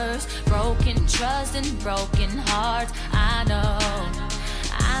worse. Broken trust and broken hearts. I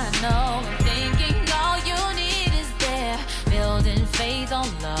know, thinking all you need is there. Building faith on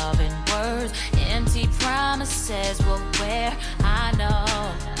love and words. Empty promises will wear. I know.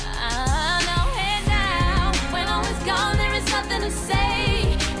 And now, when all is gone, there is nothing to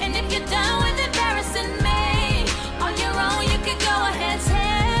say. And if you're done with embarrassing me, on your own you can go ahead,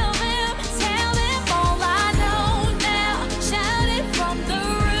 tell them all I know now. Shout it from the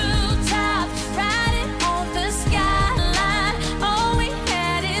rooftops, write it on the skyline. All we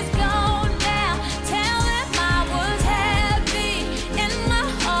had is gone now. Tell them I was happy and my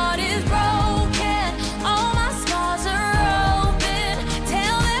heart is broken. All my scars are open.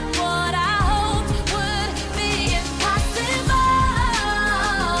 Tell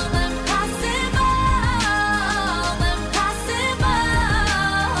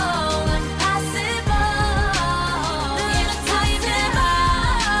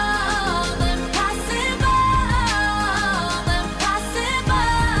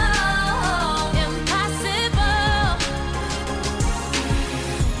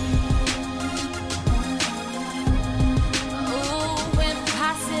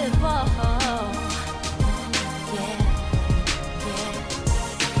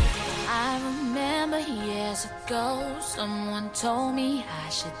ago, someone told me I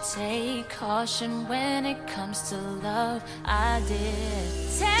should take caution when it comes to love. I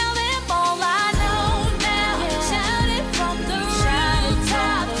did. Tell them all I know now. Shout it from the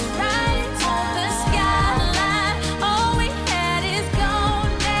rooftop, right on the skyline. All we had is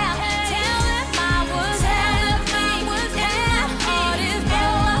gone now. Tell them I was happy, and my heart is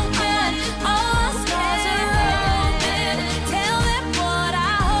broken. All scars are open. Tell them what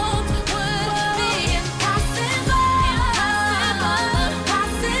I hoped would be impossible.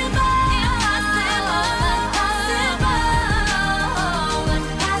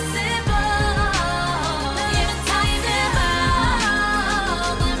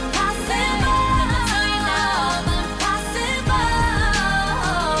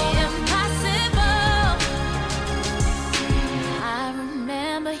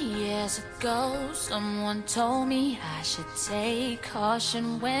 Someone told me I should take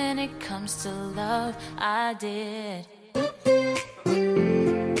caution when it comes to love. I did.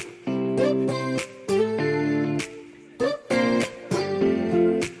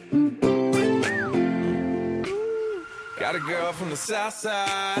 Got a girl from the south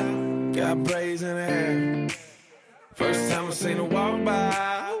side, got braids in her hair. First time I seen her walk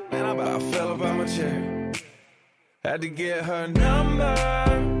by, man, I about fell up out my chair. Had to get her number.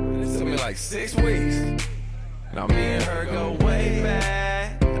 It took me like 6 weeks. Now me and her go way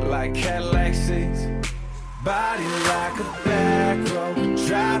back, like Cadillac seats. Body like a back road,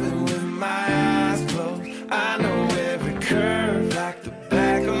 driving with my eyes closed. I know every curve like the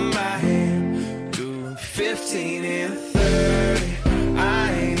back of my hand. Doing 15 and 30,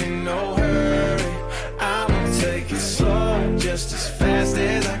 I ain't in no hurry. I'ma take it slow, just as fast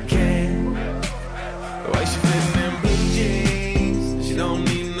as I can. The way she fitting in blue jeans, she don't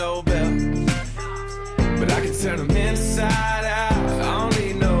need no belt, but I can turn them inside out, I don't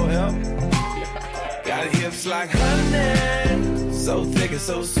need no help. Got hips like honey, so thick and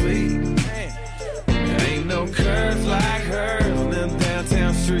so sweet. There ain't no curves like hers on them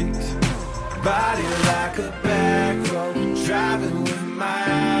downtown streets. Body like a back road, driving with my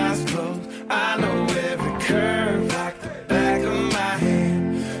eyes closed. I know every curve like the back of my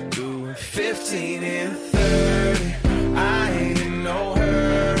hand. Doing 15 and 30, I ain't in no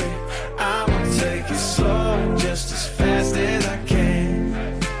hurry. I'ma take it slow, just as fast as I can.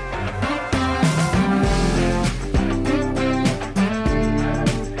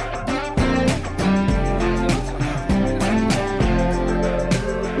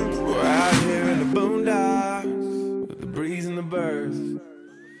 We're out here in the boondocks with the breeze and the birds,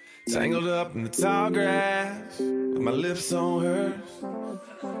 tangled up in the tall grass with my lips on hers.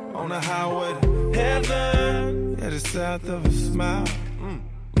 On the highway to heaven, yeah, the south of a smile.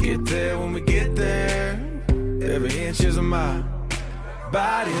 Get there when we get there, every inch is a mile.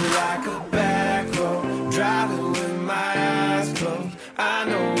 Body like a back road, driving with my eyes closed. I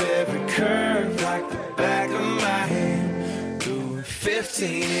know every curve like the back of my hand. Doing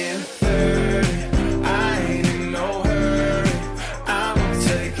 15 and 30, I ain't in no hurry. I'ma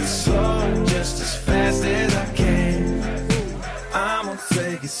take it slow, just as fast as I can. I'ma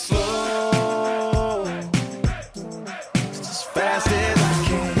take it slow, just as fast as I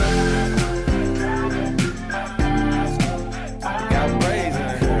can. Got braids in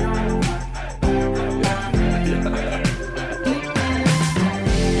her.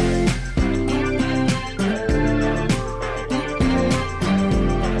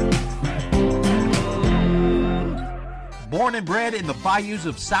 Born and bred in the bayous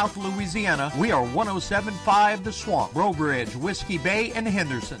of South Louisiana, we are 107.5 The Swamp, Breaux Bridge, Whiskey Bay, and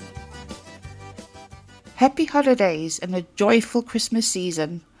Henderson. Happy holidays and a joyful Christmas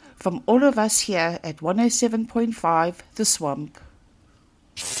season from all of us here at 107.5 The Swamp.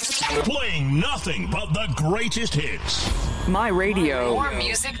 Playing nothing but the greatest hits. My radio. More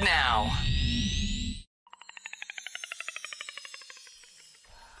music now.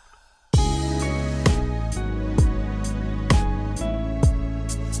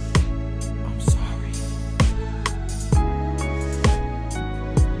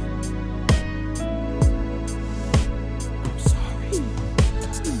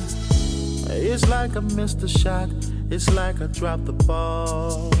 It's like I missed a shot, it's like I dropped the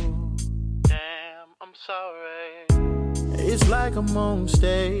ball. Damn, I'm sorry. It's like I'm on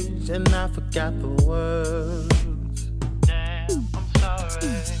stage and I forgot the words. Damn, I'm sorry.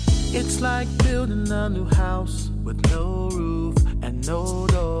 It's like building a new house with no roof and no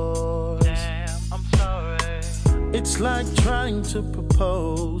doors. Damn, I'm sorry. It's like trying to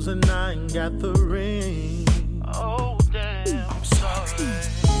propose and I ain't got the ring. Oh, damn, I'm sorry.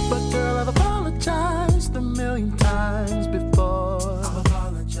 But girl, I've apologized a million times before. I've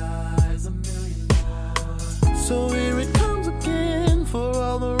apologized a million more.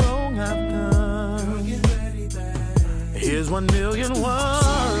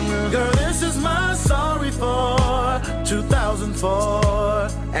 1,000,001. Girl, this is my sorry for 2004.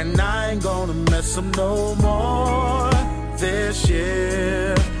 And I ain't gonna mess up no more this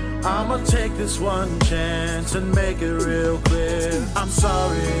year. I'ma take this one chance and make it real clear. I'm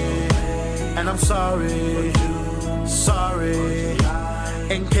sorry, and I'm sorry, sorry,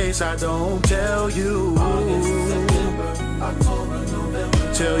 in case I don't tell you. August, September, October,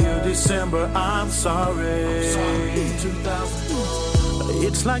 November, tell you December, I'm sorry. 2004.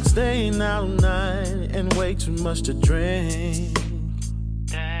 It's like staying out all night and way too much to drink.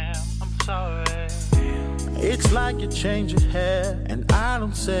 Damn, I'm sorry. It's like you change your hair and I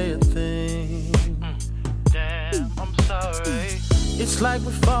don't say a thing. Damn, I'm sorry. It's like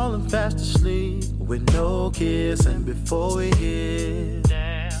we're falling fast asleep with no kiss and before we hit.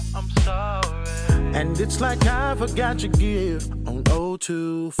 Damn, I'm sorry. And it's like I forgot your gift on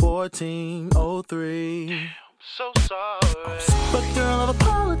 02/14/03. Damn, I'm so sorry. But girl, I've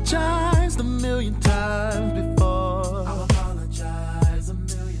apologized 1,000,000 times before. I'll apologize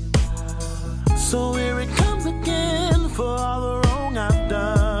 1,000,000 more. So here it comes again for all the wrong I've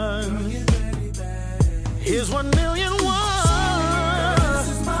done. Here's 1,000,001.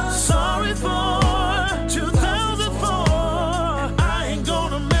 Sorry for 2004. I ain't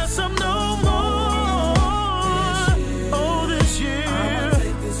gonna mess up no more. Oh, this year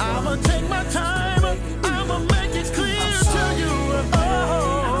I'ma take my time. I'ma make it clear to you.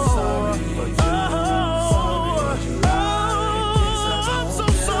 I'm so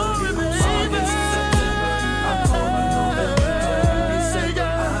sorry, baby.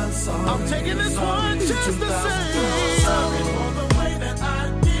 I'm taking this one just to say sorry for the way that I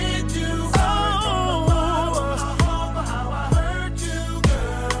did you. Sorry for how I hurt you,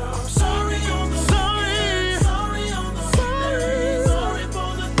 girl. I'm sorry on the days. Sorry on the days. Sorry for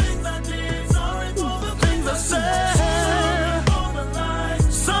the things I did. Sorry for the things I said. Sorry for the lies.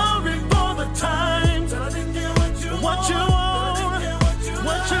 Sorry for the times that I didn't get what you want. What you all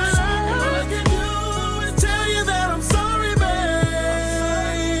I can do is tell you that I'm sorry, babe.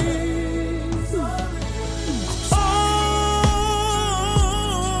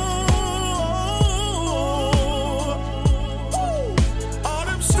 All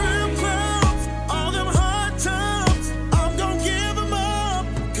them strip clubs, all them hard times, I'm gonna give them up,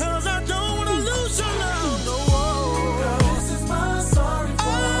 'cause I don't wanna lose your love. No, girl, this is my sorry for.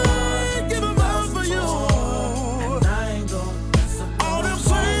 I give them up for you. And I ain't gonna mess up. All them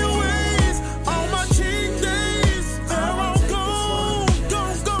playaways, all my cheat days, they're all gone, gone.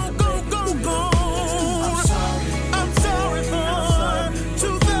 I'm sorry for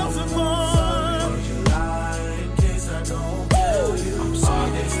 2004. In case I don't tell you.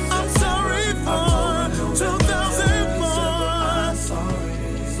 I'm sorry for 2004.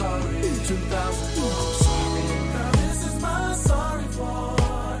 I'm sorry, 2004. Girl, this is my sorry for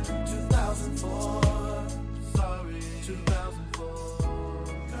 2004. Sorry, 2004.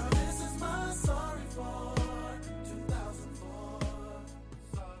 Girl, this is my sorry for 2004.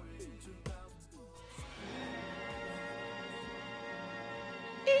 Sorry, 2004.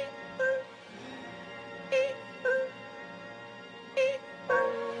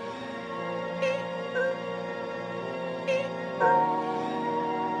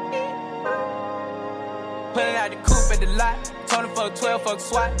 Pulling out the coupe at the lot. Told him fuck 12, fuck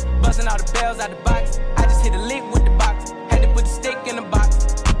SWAT. Busting all the bells out the box. I just hit a lick with the box. Had to put the stick in the box.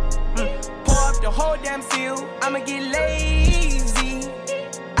 Pour up the whole damn seal. I'ma get lazy.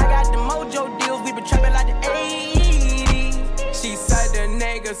 I got the mojo deals. We been trapping like the 80s. She said the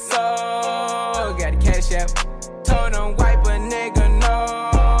nigga so. Got the cash out. Told him wipe a nigga no.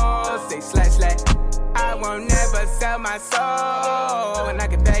 Say slash slash. I won't never sell my soul. And I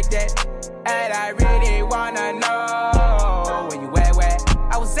can back that. And I really wanna know where you at, where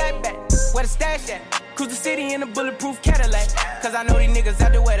I was at back, where the stash at. Cruise the city in a bulletproof Cadillac. Cause I know these niggas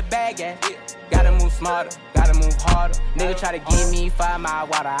out there where the bag at. Gotta move smarter, gotta move harder. Nigga try to give me 5 mile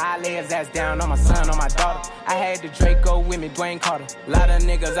water. I lay his ass down on my son, on my daughter. I had the Draco with me, Dwayne Carter. Lot of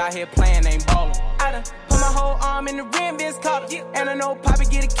niggas out here playing, ain't ballin'. I done put my whole arm in the rim, Vince Carter. And I know Poppy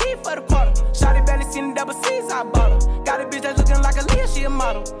get a key for the quarter. Shawty barely seen the double C's, I bought her. Got a bitch that's looking like a Leah, she a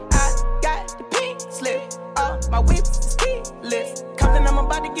model. I got the pink slip, my whip is keyless. Compton, I'm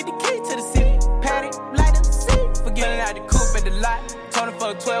about to get the key to the city. Patty, light up the seat. Forgetting out the coupe at the lot. Told him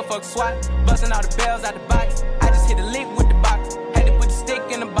fuck 12, fuck SWAT. Busting all the bells out the box. I just hit a lick with the box. Had to put the stick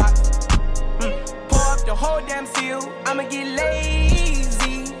in the box. Pour up the whole damn seal. I'ma get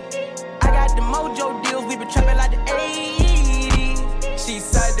lazy. I got the mojo deals. We been trapping like the 80s. She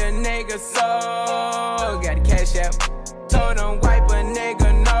said the nigga so. Got the cash out. Told him wipe a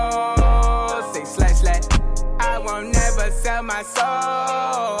nigga no. Say slash slash. I won't never sell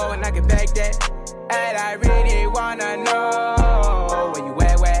back that. And I really wanna know where you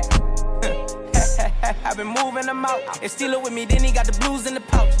at, where? I've been moving them out. And steal it with me, then he got the blues in the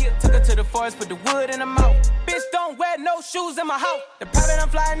pouch. Took her to the forest, put the wood in her mouth. Bitch, don't wear no shoes in my house. The private I'm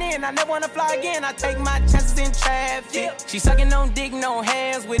flying in, I never wanna fly again. I take my chances in traffic. She sucking on dick, no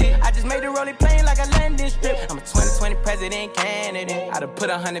hands with it. I just made the rolling plane like a landing strip. I'm a 2020 president candidate. I done put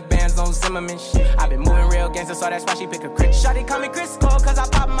 100 bands on Zimmerman shit. I been moving real gangster, so that's why she pick a crit. Shawty call me Crisco, cause I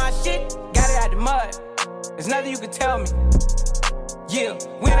pop my shit. Got it out the mud. There's nothing you can tell me. Yeah,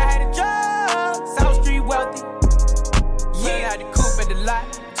 when I had a job, South Street wealthy. Yeah, I had the coupe at the lot.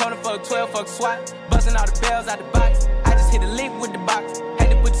 Told her fuck 12, fuck SWAT. Busting all the bells out the box. I just hit a lick with the box. Had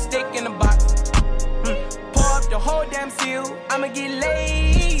to put the stick in the box. Pour up the whole damn seal. I'ma get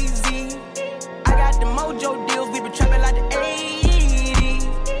lazy. I got the mojo deals. We been trapping like the 80s.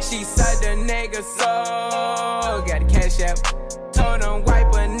 She said the nigga so. Got the cash out. Told him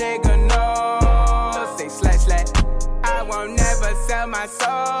wipe a nigga no. Say slash slash. I won't never sell my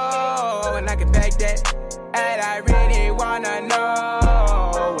soul. And I can back that. And I really wanna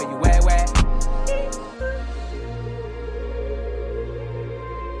know where you at, where?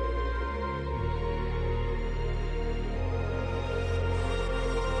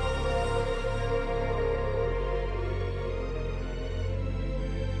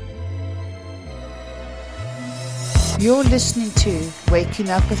 You're listening to Waking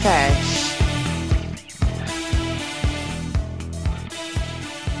Up With Ash.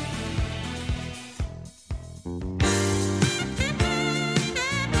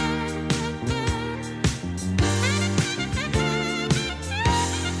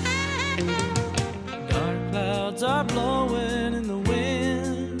 Are blowing in the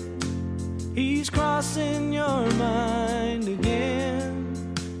wind. He's crossing your mind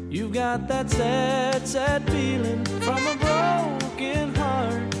again. You've got that sad, sad feeling from a broken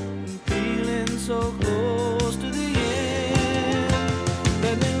heart and feeling so close to the end.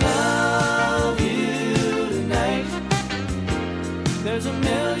 Let me love you tonight. There's a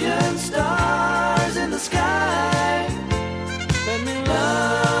million stars in the sky. Let me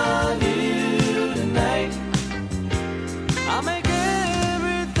love you tonight. I'll make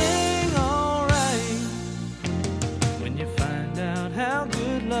everything alright. When you find out how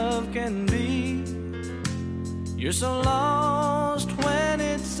good love can be, you're so lost when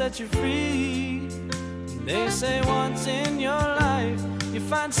it sets you free. They say once in your life you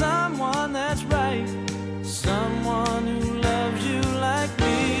find someone that's right, someone who loves you like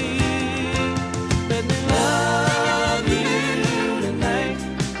me. Let me love you tonight.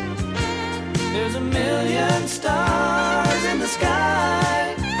 There's a million stars in the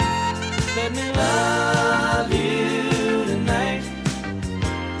sky. Let me love you tonight.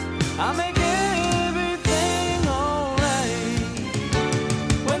 I'll make everything alright.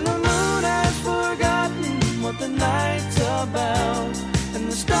 When the moon has forgotten what the night's about, and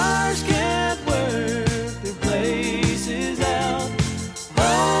the stars can't work their places out,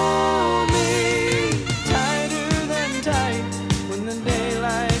 hold me tighter than tight. When the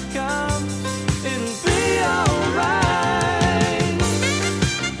daylight comes, it'll be alright.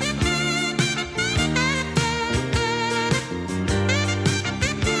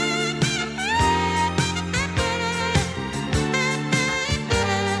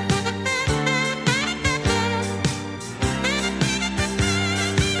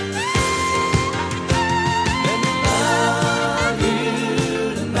 Let me love you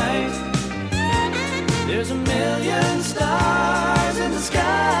tonight. There's a million stars in the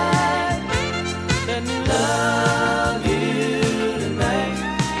sky. Let me love you tonight.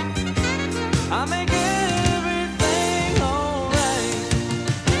 I'll make everything alright.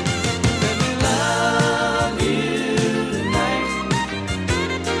 Let me love you tonight.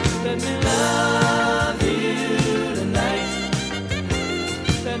 Let me love you tonight.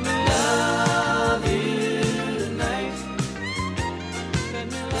 Let me love you tonight. Let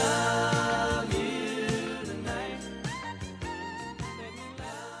me love you tonight.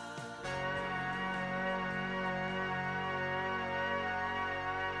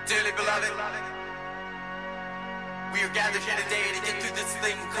 Dearly beloved, we are gathered here today to get through this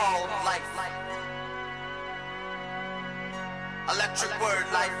thing called life. Electric word,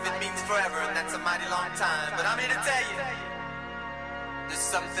 life, it means forever, and that's a mighty long time. But I'm here to tell you, there's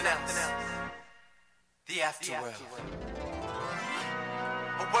something else. The afterworld.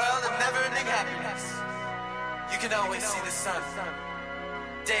 A world of never-ending happiness. You can always see the sun,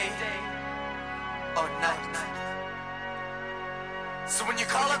 day or night. So when you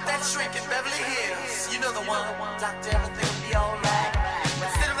call up that shrink in Beverly Hills, you know the one. Doctor, everything will be alright.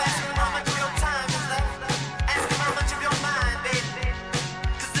 Instead of asking him how much of your time is left, ask him how much of your mind, baby.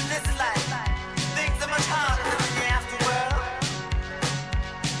 'Cause in this life,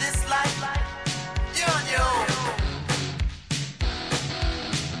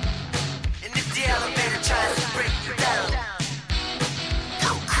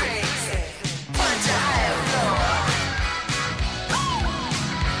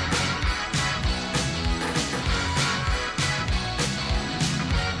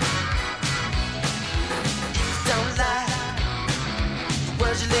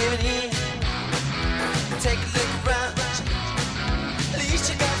 take a look around. At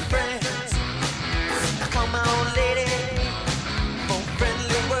least you got friends. I call my old lady for a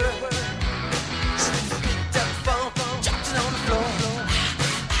friendly word. She picked up the phone, dropped it on the floor.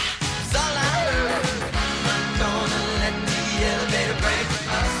 It's all I heard. I'm not gonna let the elevator break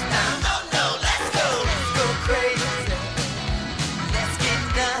us down. Oh no, let's go crazy. Let's get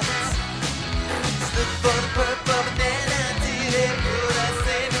nuts. Let's look for the purple banana till they put us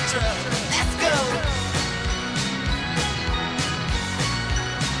in the truck. Let's go.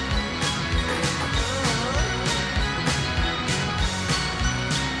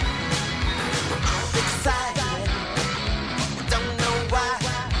 I'm excited. Don't know why.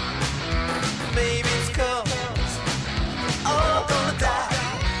 Maybe it's 'cause we're all gonna die.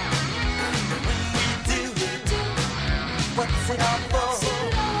 When we do, what's it all for?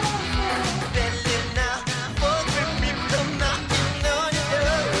 Better now, before the people come knocking on your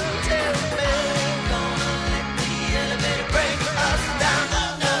door. Tell me, gonna let the elevator break us down.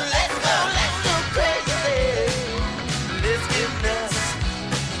 Oh no, let's go crazy. Let's get nuts.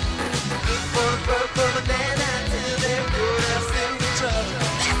 Look for the purple banana till they put us in the truck.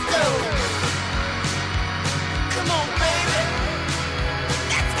 Let's go. Come on, baby.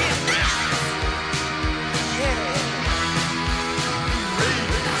 Let's get nuts. Yeah.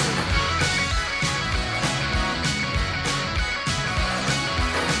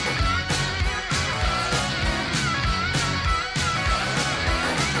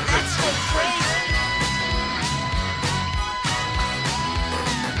 Let's go crazy.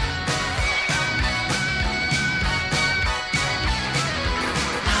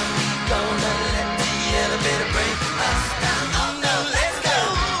 Gonna let the elevator break us down. Oh no, let's go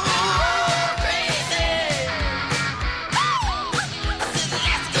crazy. I said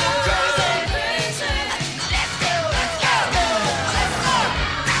let's go crazy. Let's go.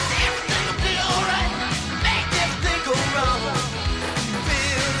 Everything will be alright. Make everything go wrong.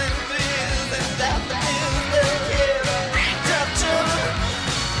 Feels and without the feels they'll carry. Tough trouble.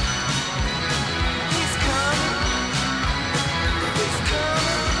 He's coming. He's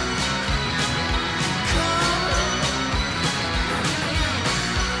coming.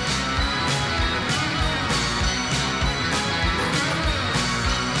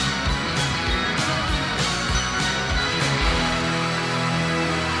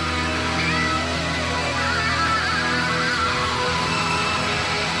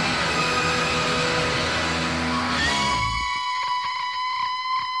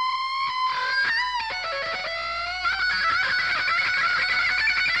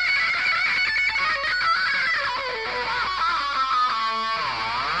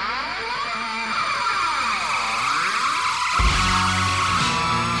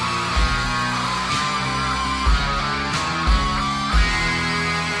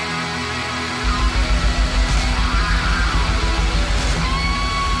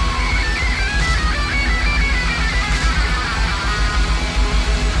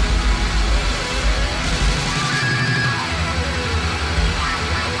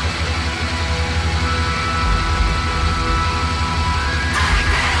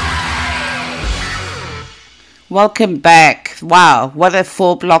 Welcome back. Wow, what a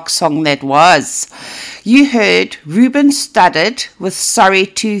 4-block song that was. You heard Ruben Studdard with Sorry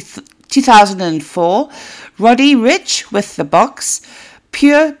 2004, Roddy Rich with The Box,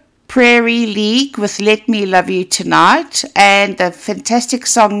 Pure Prairie League with Let Me Love You Tonight, and the fantastic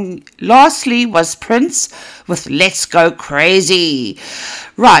song lastly was Prince with Let's Go Crazy.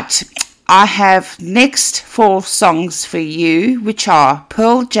 Right, I have next 4 songs for you, which are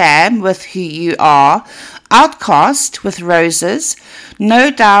Pearl Jam with Who You Are, Outcast with Roses, No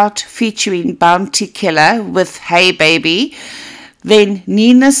Doubt featuring Bounty Killer with Hey Baby, then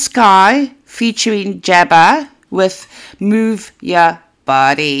Nina Sky featuring Jabba with Move Your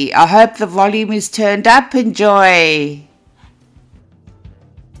Body. I hope the volume is turned up. Enjoy.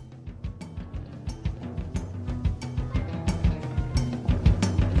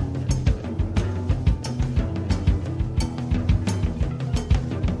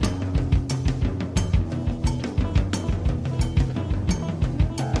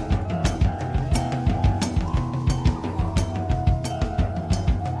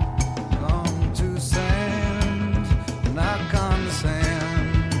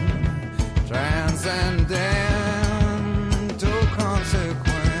 Transcendent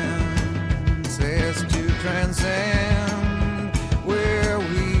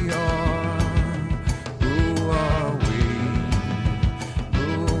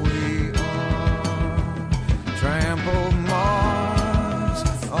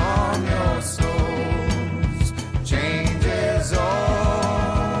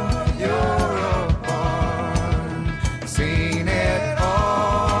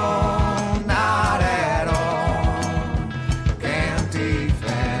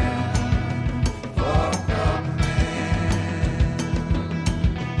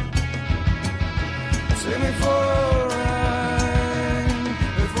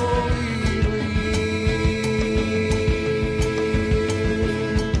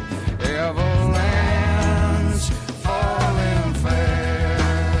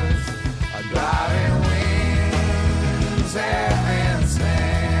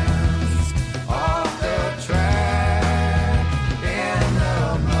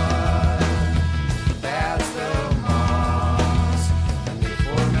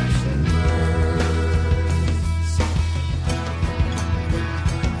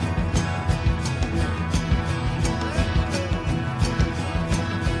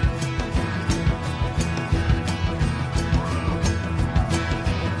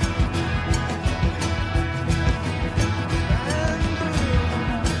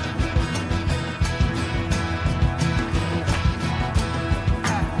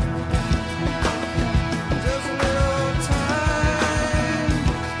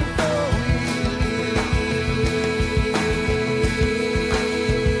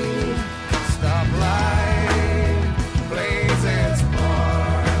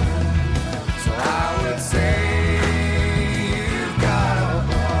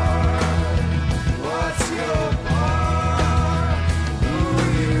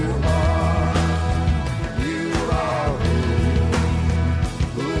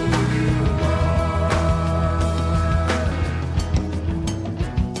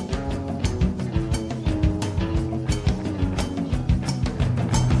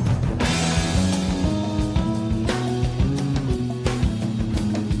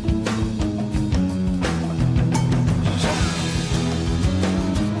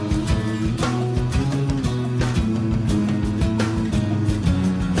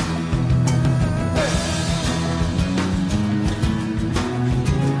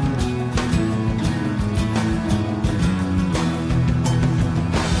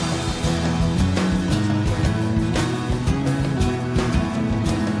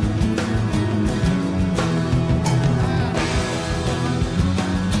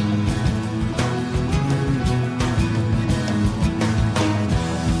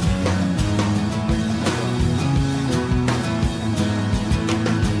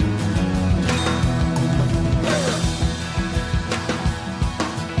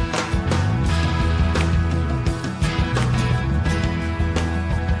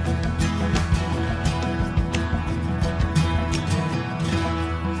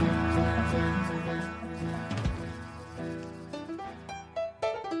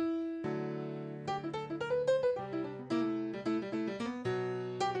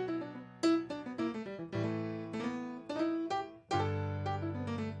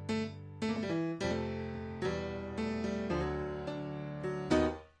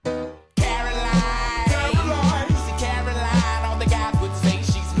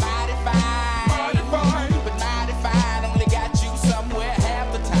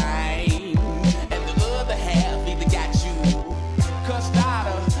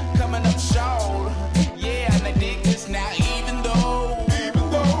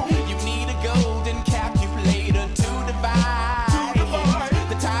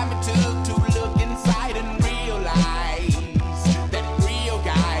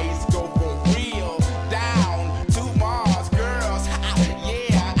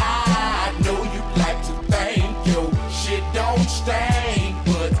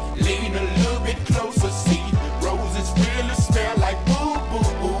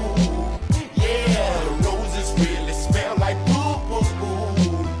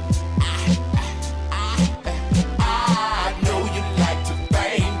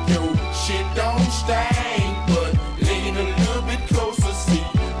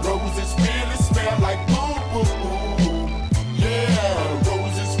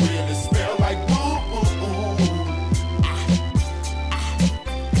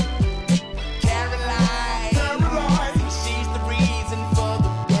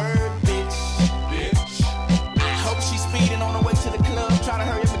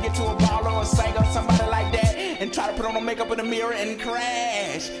makeup in the mirror and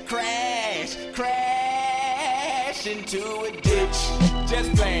crash into a ditch.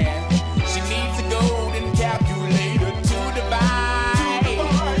 Just playing. She needs a golden calculator to divide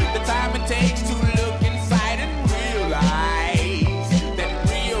the time it takes to look inside and realize that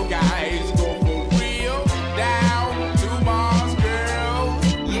real guys go for real down to Mars, girl.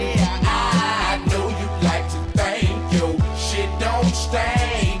 Yeah, I know you like to think your shit don't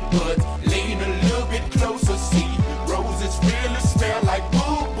stink, but lean a little bit closer, see roses really smell like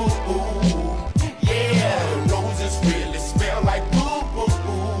boo boo boo. Yeah, roses really smell like boo boo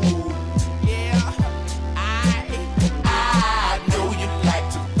boo.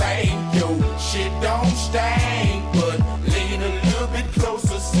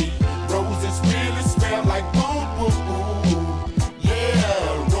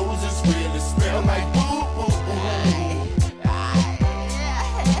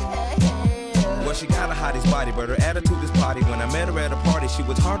 she got a hottie's body, but her attitude is potty. When I met her at a party, she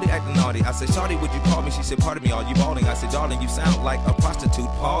was hardly acting naughty. I said, Shawty, would you call me? She said, pardon me, are you balling? I said, darling, you sound like a prostitute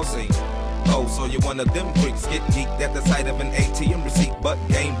pausing. Oh, so you're one of them freaks, get geeked at the sight of an ATM receipt. But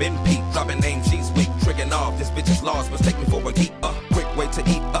game been peaked, dropping name, she's weak, tricking off. This bitch is lost, mistake me for a geek. Quick way to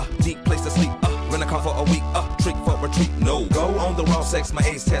eat, deep place to sleep. Rent a car for a week, trick for retreat. No, go on the raw sex, my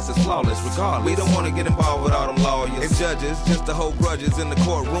ace test is flawless. Regardless, we don't want to get involved with all them lawyers and judges, just to hold grudges in the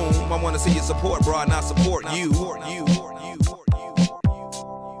courtroom. I want to see your support, bro, not support you.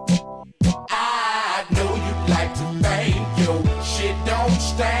 I know you'd like to bang, yo, shit don't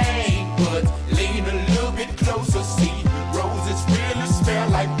stain, but lean a little bit closer, see, roses really smell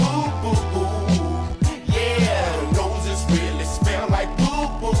like boo boo boo. Yeah, roses really smell like boo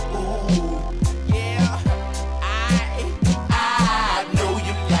boo boo. Yeah, I know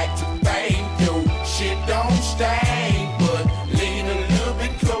you like to bang, yo, shit don't stain, but lean a little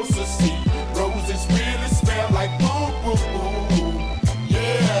bit closer, see, roses really smell like boo boo boo.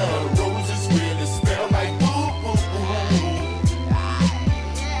 Yeah, roses really smell like boo boo boo.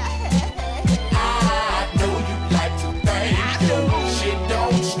 I know you like to bang, yo, shit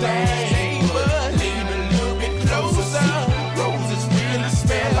don't stain, but lean a little bit closer, see, roses really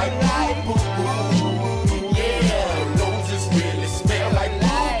smell like boo boo boo. Yeah, roses really smell like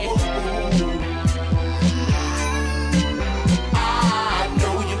boo boo boo. I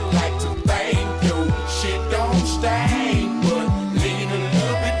know you like to bang, yo, shit don't stain, but lean a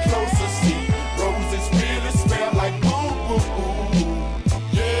little bit closer, see, roses really smell like boo boo boo.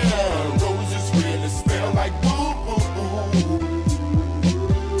 Yeah, roses really smell like boo boo boo.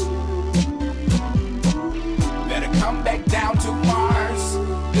 Better come back down to Mars.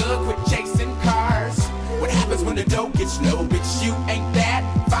 Good, quit chasing cars. What happens when the dough gets low? Bitch, you ain't that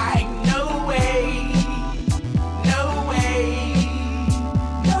fine. No way. No way.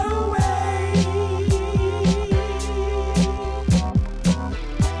 No way.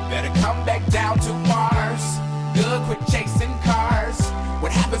 Better come back down to Mars. Good, quit chasing cars.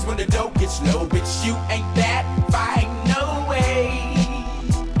 What happens when the dough gets low? Bitch, you ain't that fine. No way.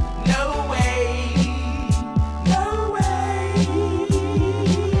 No way. No way.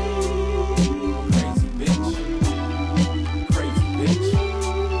 Crazy bitch. Crazy bitch.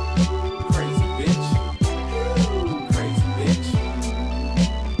 Crazy bitch. Crazy bitch.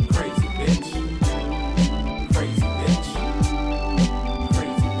 Crazy bitch. Crazy bitch.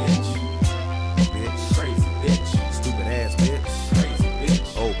 Crazy bitch. Bitch, Crazy bitch. stupid ass bitch, Crazy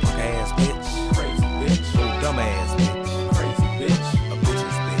bitch. old punk ass bitch, Crazy bitch. old dumb ass bitch, Crazy bitch. a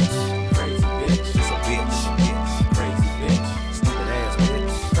bitch's bitch, Crazy bitch. just a bitch, Crazy bitch. stupid ass bitch,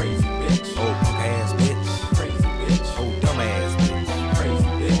 Crazy bitch. old punk ass bitch, Crazy bitch. old dumb ass bitch, Crazy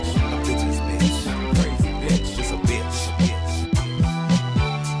bitch. a bitch's bitch, Crazy bitch. just a bitch.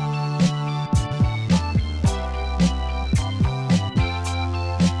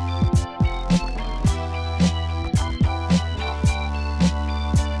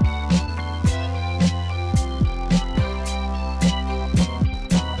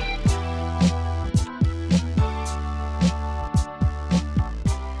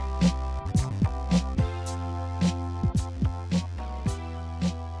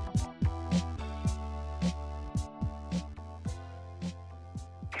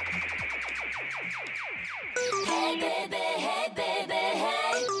 Hey baby, hey baby,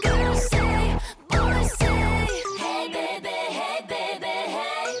 hey. Girls say, boys say. Hey baby, hey baby,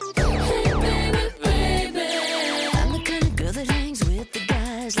 hey. Hey baby, baby. I'm the kind of girl that hangs with the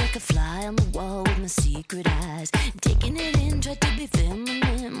guys, like a fly on the wall with my secret eyes. Taking it in, try to be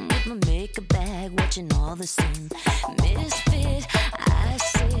feminine with my makeup bag, watching all the sin. Misfit, I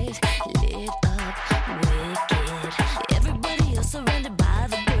sit lit up, wicked. Everybody else surrounded by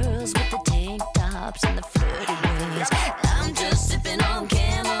the girls with the tank tops and the flirty ways. I'm just sipping on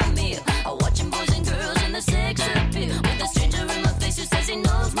chamomile, watching boys and girls in the sex appeal. With a stranger in my face who says he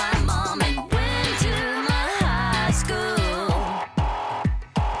knows my mom and went to my high school.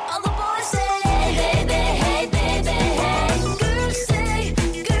 All the boys say, hey baby, hey baby, hey. Girls say,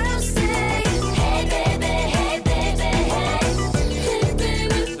 hey baby, hey baby,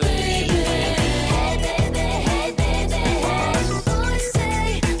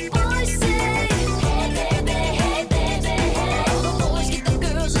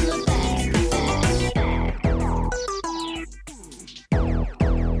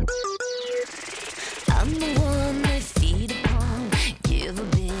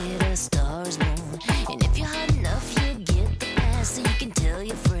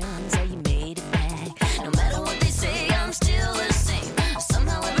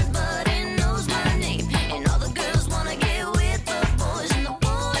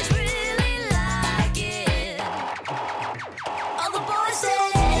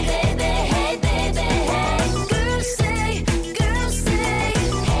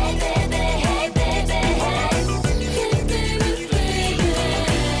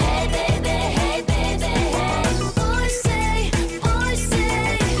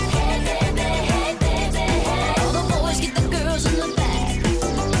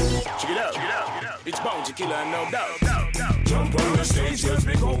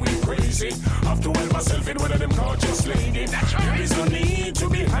 crazy. Have to help myself in one of them gorgeous lady. There is no need to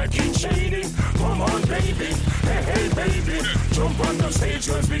be hacking shady. Come on, baby. Hey, hey, baby. Jump on the stage,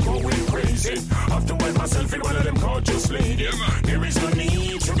 girls be going crazy. Have to help myself in one of them gorgeous lady. There is no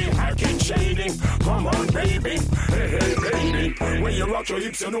need to be hacking shady. Come on, baby. Hey, hey, baby. When you rock your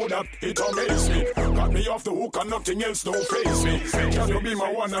hips, you know that it amazes me. Got me off the hook and nothing else don't face me. Can you be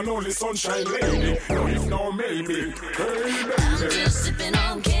my one and only sunshine lady? No, if no, maybe. Hey, baby. I'm just sipping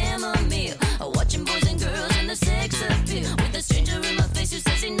on chamomile, watching boys and girls and the sex appeal. With a stranger in my face who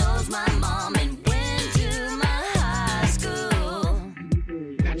says he knows my mom and went to my high school.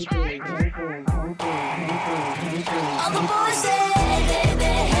 That's right. All the boys say, hey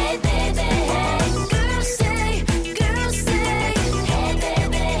baby, hey baby, hey. Girls say, hey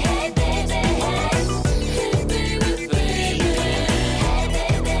baby, hey baby, hey. Hey baby, baby. Hey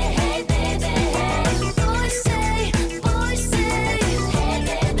baby, hey baby, hey. Boys say, hey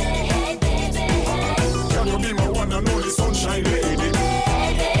baby, hey baby, hey. Can you be my one and only sunshine lady?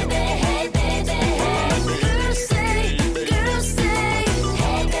 Hey baby, hey baby, hey. Girls say,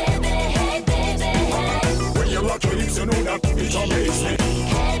 hey baby, hey baby, hey. When you rock your hips, you know that it amazes me.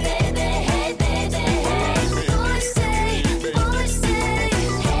 Hey baby, hey baby, hey. Boys say,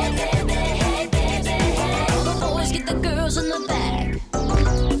 hey baby, hey baby, hey. All the boys get the girls in the back.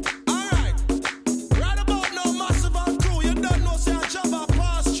 Alright, right about now, Massive and Crew, you don't know, say I jump and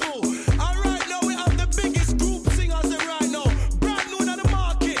pass through. And right now, we have the biggest group singers there right now. Brand new in the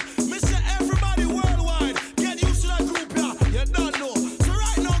market. Mr. Everybody worldwide. Get used to that group, yeah. You don't know. So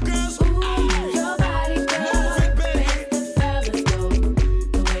right now, girls, Your body, girl, move it, baby. makes the fellas go.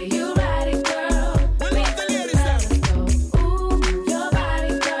 The way you ride it, girl, We love makes the the ladies there. fellas go. Ooh, your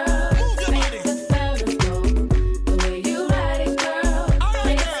body, girl, Move your makes body. the fellas go. The way you ride it, girl, Alright,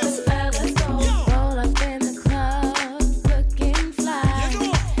 makes girls. the fellas go. Yo. Roll up in the club, looking fly. You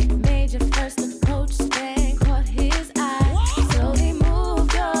know. Made your first approach, then caught his eye. Slowly move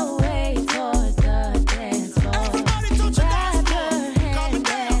your way towards the dance floor. Everybody touch your dance Grab floor. her Calm it hand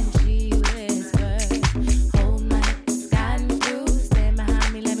down. and she whispered, hold my sky and blue. Stand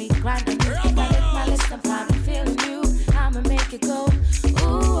behind me, let me grind on you. If I lick my lips, I'm probably feeling you. I'ma make it go.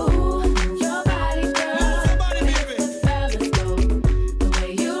 Ooh, your body, girl, Move your body, makes baby. the fellas go. The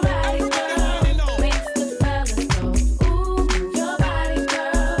way you ride it, Everybody girl, whining now. makes the fellas go. Ooh, your body,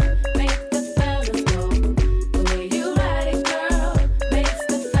 girl, makes the fellas go. The way you ride it, girl, makes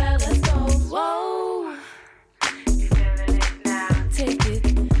the fellas go. Whoa, take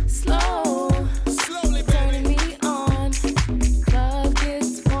it slow. Slowly, Turning baby. me on, club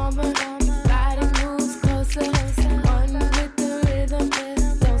gets warmer, body moves closer, on with the rhythm,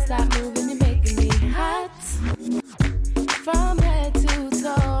 don't stop moving, you're making me hot, from head to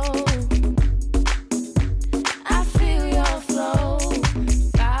toe, I feel your flow,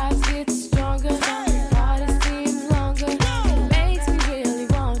 vibes get stronger, party seems longer, makes me really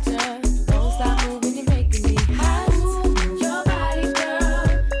want ya, don't stop moving, you're making me hot, your body, girl,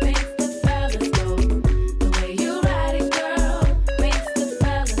 makes the fellas go. The way you ride it, girl, makes the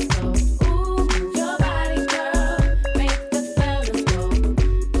fellas go. Ooh, your body, girl, makes the fellas go.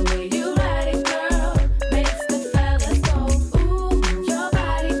 The way you ride it, girl, makes the fellas go. Ooh, your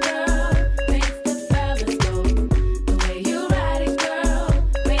body, girl, makes the fellas go. The way you ride it, girl,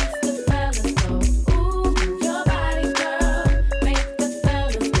 makes the fellas go. Ooh, your body, girl, makes the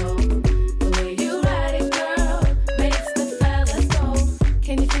fellas go. The way you ride it, girl, makes the fellas go.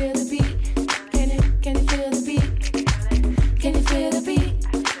 Can you feel the beat? Can you feel the beat? Can you feel the beat?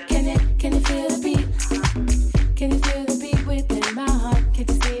 Can you feel the beat? Can you feel the beat within my heart? Can't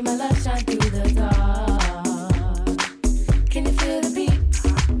you see my love shine through the dark? Can you feel the beat?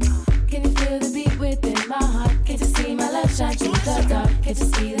 Can you feel the beat within my heart? Can't you see my love shine through the dark? Can't you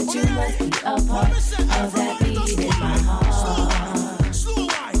see that you must be a part of that beat in my heart? Slow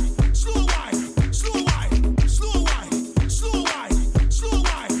wine, slow wine, slow wine, slow wine, slow wine, slow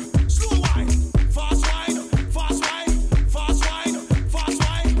wine, slow wine, fast wine, fast wine, fast wine, fast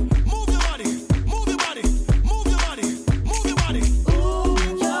wine. Move your body, move your body, move your body, move your body. Ooh,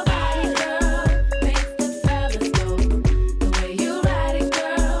 your body, girl, makes the fellas go. The way you ride it,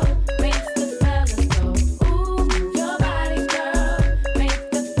 girl, makes the fellas go. Ooh, your body, girl, makes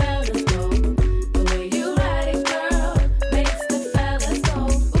the fellas go. The way you ride it, girl,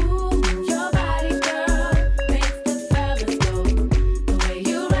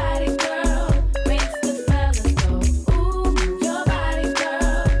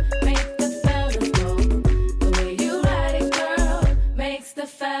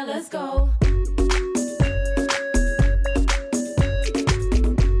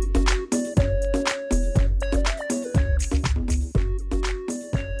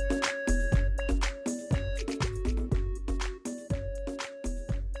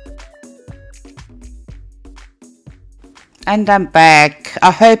 And I'm back.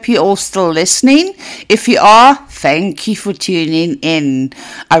 I hope you're all still listening. If you are, thank you for tuning in.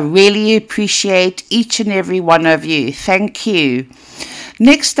 I really appreciate each and every one of you. Thank you.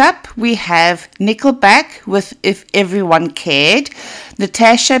 Next up, we have Nickelback with If Everyone Cared,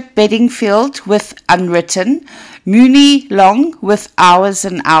 Natasha Bedingfield with Unwritten, Mooney Long with Hours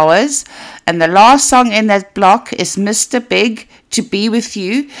and Hours, and the last song in that block is Mr. Big, To Be With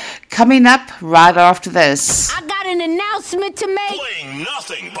You, coming up right after this. I got an announcement to make. Playing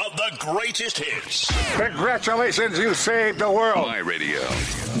nothing but the greatest hits. Congratulations, you saved the world. My radio.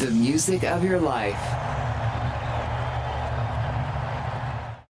 The music of your life.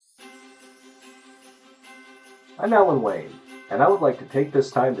 I'm Alan Wayne, and I would like to take this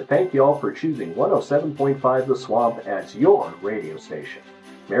time to thank you all for choosing 107.5 The Swamp as your radio station.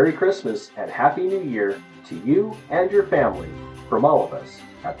 Merry Christmas and Happy New Year to you and your family from all of us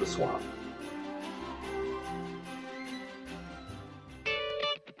at The Swamp.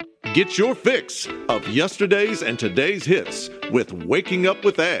 Get your fix of yesterday's and today's hits with Waking Up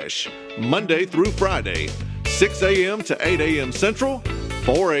With Ash, Monday through Friday, 6 a.m. to 8 a.m. Central,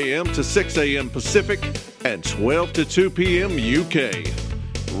 4 a.m. to 6 a.m. Pacific, and 12 to 2 p.m. UK.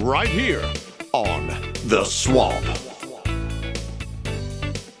 Right here on The Swamp.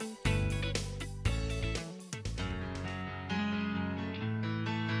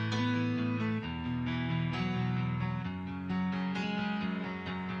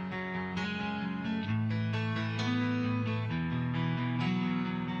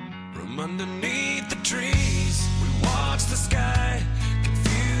 From underneath the trees, we watch the sky,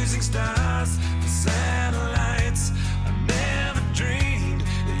 confusing stars for satellites. I never dreamed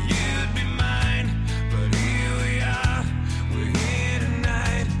that you'd be mine, but here we are, we're here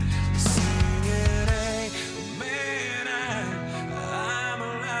tonight, singing, hey, man, I'm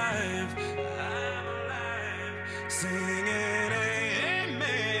alive, singing, hey,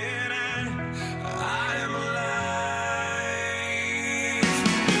 man, I am alive.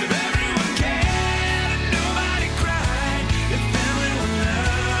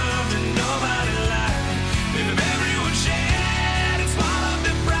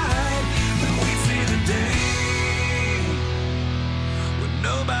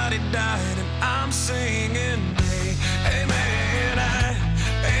 Died and I'm singing, hey, amen,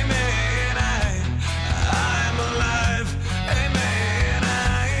 amen, I'm alive, amen,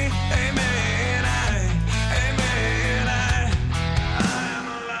 amen, I'm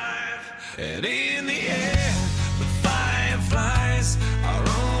alive. And in the air, the fireflies, our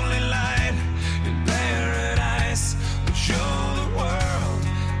only light in paradise, would show the world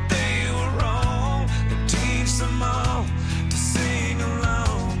they were wrong and teach them all to sing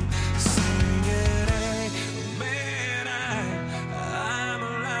along.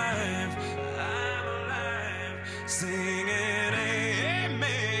 Singing,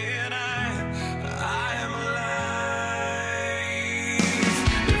 amen, I am alive.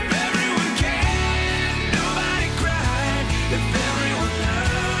 If everyone cared,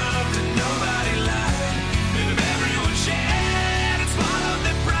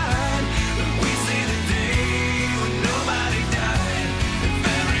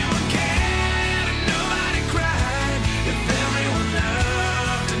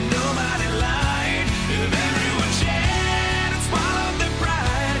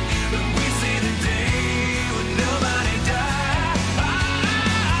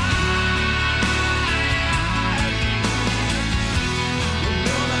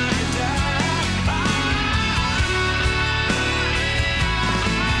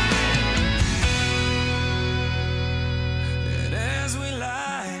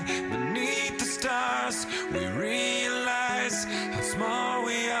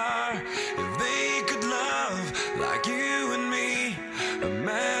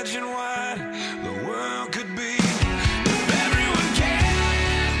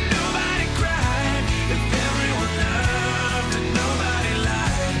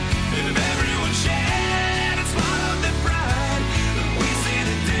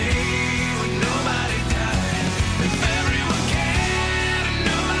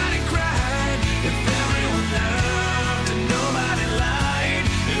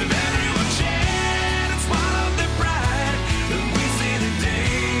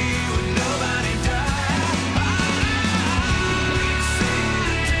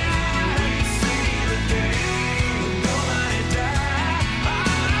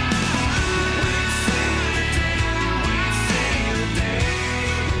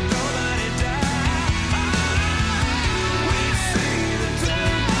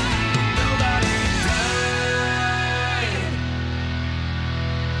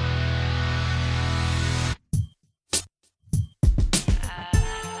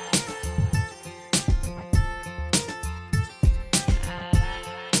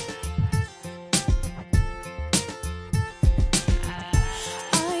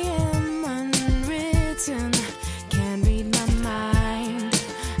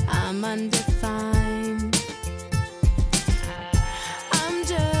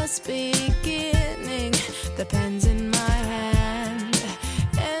 beginning. The pen's in my hand,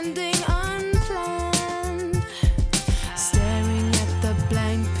 ending unplanned. Staring at the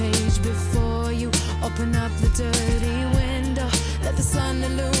blank page before you. Open up the dirty window. Let the sun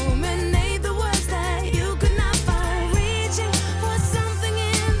illuminate the words that you could not find. Reaching for something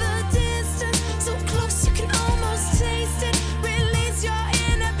in the distance, so close you can almost taste it. Release your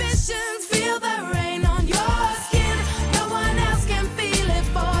inhibitions. Feel the rain on your skin. No one else can feel it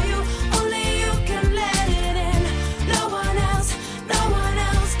for you. Only you can let it in. No one else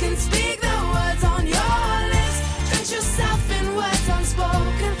can speak the words on your lips. Drench yourself in words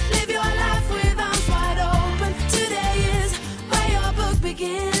unspoken. Live your life with arms wide open. Today is where your book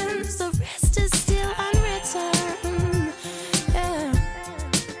begins. The rest is still unwritten. Yeah.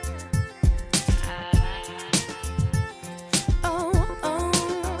 Oh.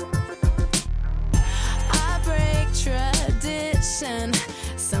 I break tradition.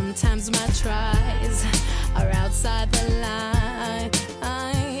 Sometimes my tries are outside the line.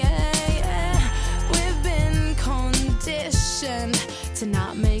 We've been conditioned to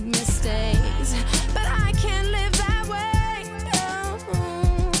not make mistakes, but I can't live that way.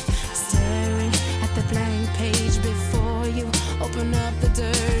 Oh. Staring at the blank page before you. Open up the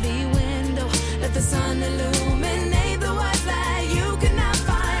dirty window. Let the sun illuminate the words that you could not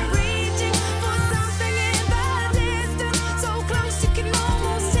find. Reaching for something in the distance, so close you can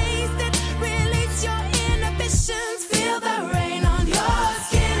almost taste it. Release your inhibitions. Feel the rain on your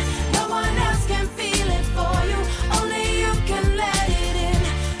skin. No one else can feel it for you. Only you can let it in.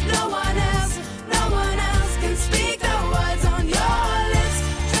 No one else can speak the words on your lips.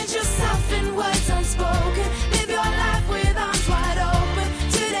 Drench yourself in words unspoken. Live your life with arms wide open.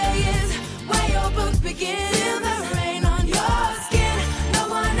 Today is where your book begins. Feel the rain on your skin. No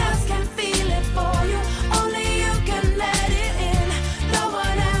one else can feel it for you. Only you can let it in. No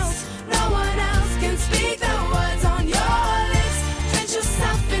one else can speak the words on your lips. Drench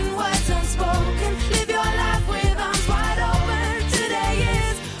yourself in words unspoken. Live your life with arms wide open. Today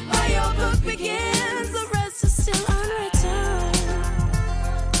is where your book begins. The rest is still unwritten.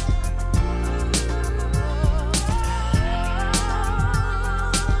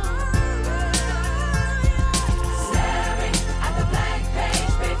 Staring at the blank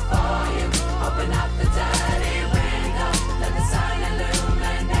page before you. Open up the dirty window. Let the sun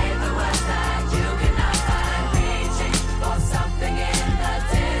illuminate the words that you cannot find. Reaching for something in the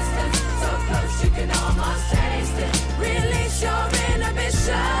distance, so close you can almost taste it. Release your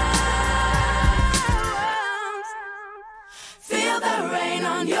inhibitions. Feel the rain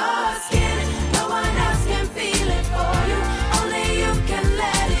on your skin. No one else can feel it for you. Only you can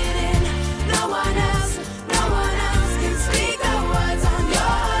let it in. No one else can speak the words on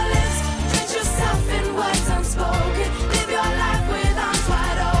your lips. Drench yourself in words unspoken. Live your life with arms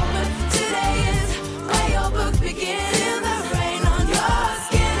wide open. Today is where your book begins. Feel the rain on your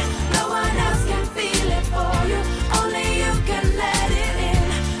skin. No one else can feel it for you. Only you can let it in.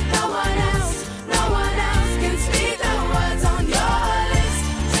 No one else can speak the words on your lips.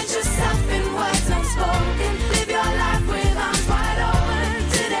 Drench yourself in words unspoken. Live your life with arms wide open.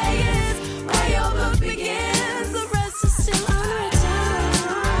 Today is where your book begins. The rest is still unwritten.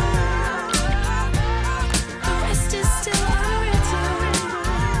 The rest is still unwritten.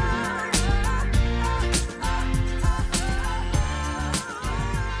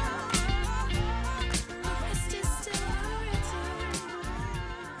 The rest is still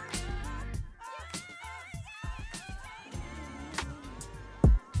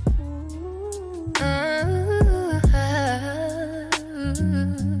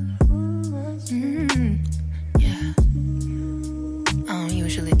Yeah. I don't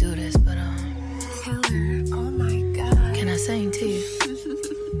usually do this, but Taylor, oh my God. Can I sing to you?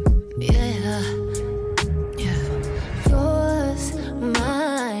 Yeah. Yours,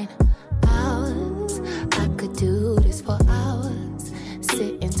 mine, ours. I could do this for hours.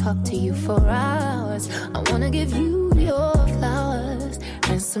 Sit and talk to you for hours. I wanna give you your flowers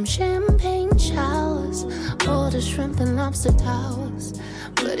and some champagne showers. All the shrimp and lobster towers.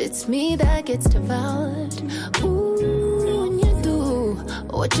 But it's me that gets devoured. Ooh, when you do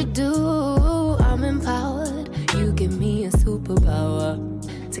what you do, I'm empowered. You give me a superpower.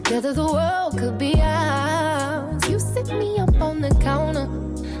 Together the world could be ours. You sit me up on the counter.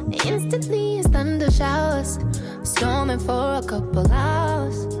 Instantly it's thunder showers. Storming for a couple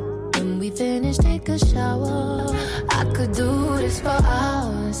hours. When we finish, take a shower. I could do this for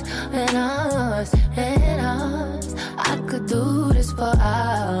hours and hours and hours. I could do this for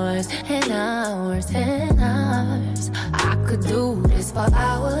hours and hours and hours. I could do this for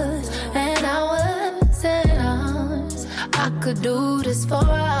hours and hours and hours. I could could do this for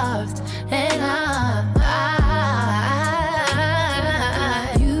hours, and I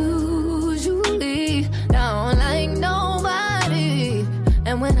usually don't like nobody,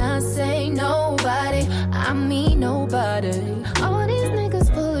 and when I say nobody, I mean nobody. All these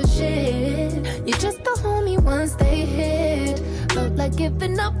niggas full of shit. You're just a homie once they hit. Felt like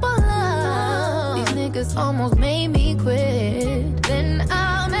giving up on love. These niggas almost made me quit. Then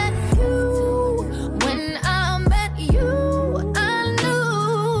I met you. When I met you, I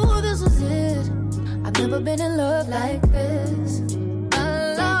knew this was it. I've never been in love like this.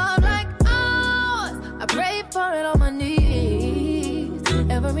 A love like ours. I pray for it on my knees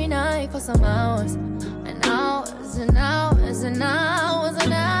every night for some hours and hours and hours and hours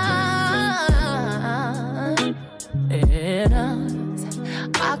and hours and hours.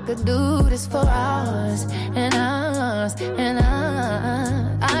 I could do this for hours and hours and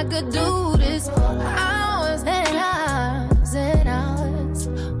hours. I could do this for hours and hours and hours.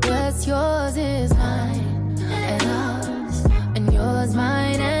 What's yours is mine and ours, and yours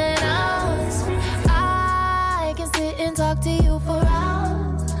mine and ours. I can sit and talk to you for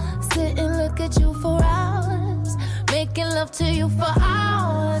hours, sit and look at you for hours, making love to you for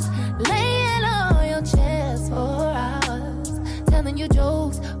hours, laying on your chest for hours, telling you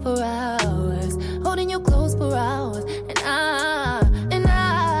jokes for hours, holding you close for hours, and hours.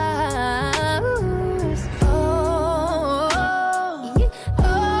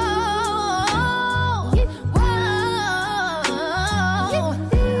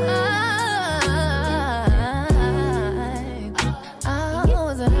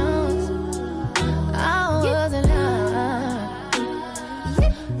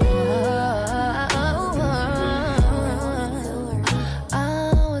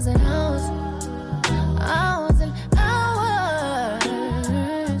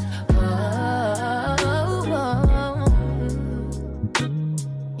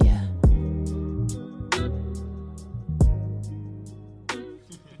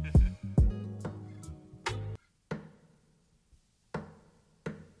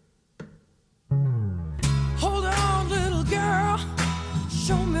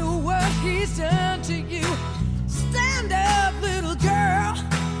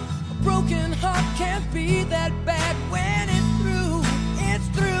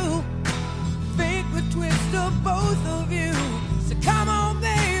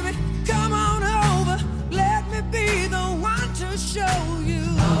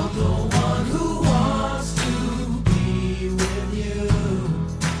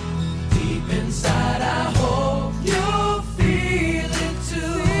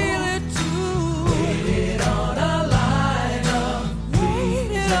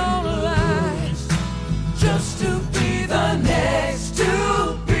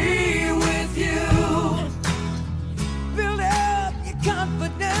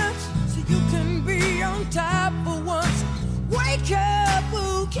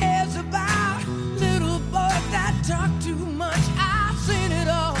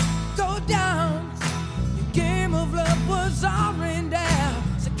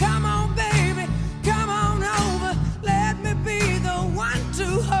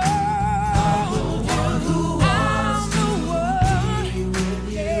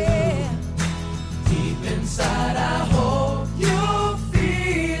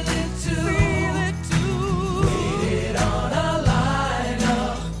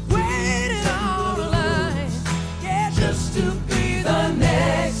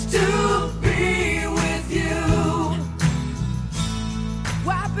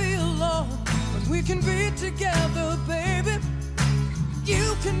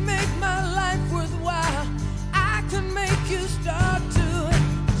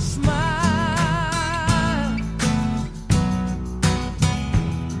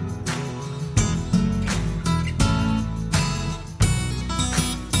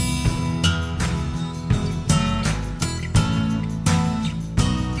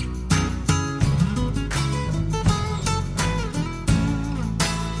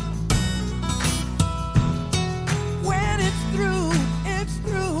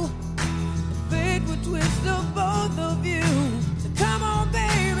 Twist of both of you. So come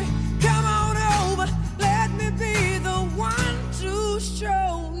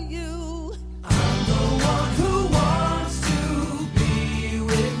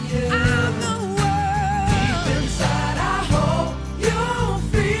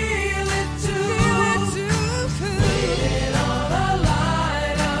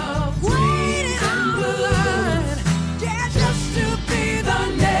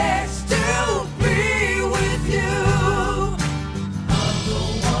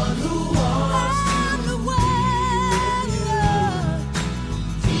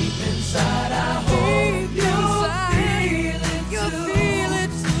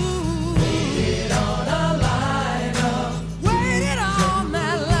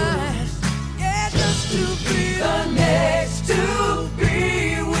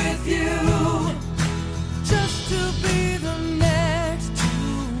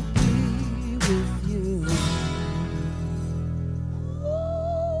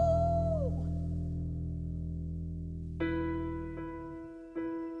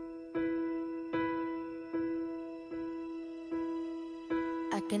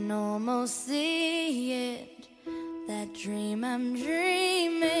can almost see it, that dream I'm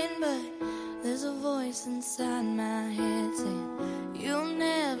dreaming, but there's a voice inside my head saying you'll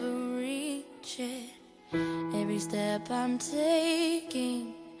never reach it. Every step I'm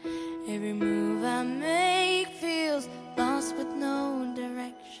taking, every move I make feels lost with no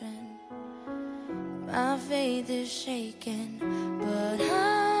direction. My faith is shaken, but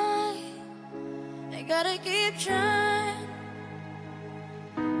I gotta keep trying.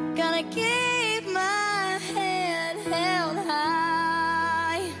 Gotta keep my head held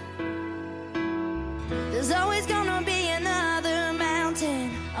high. There's always gonna be another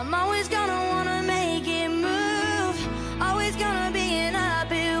mountain. I'm always gonna wanna make it move. Always gonna be an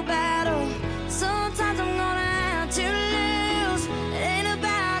uphill battle. Sometimes I'm gonna have to lose. It ain't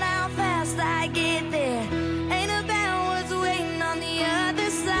about how fast I get there. Ain't about what's waiting on the other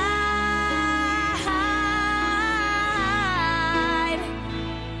side.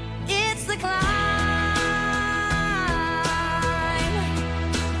 It's the climb.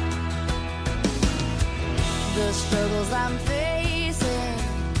 The struggles I'm facing,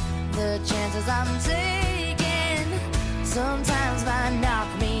 the chances I'm taking, sometimes might knock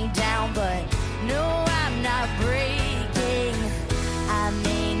me down, but no, I'm not breaking. I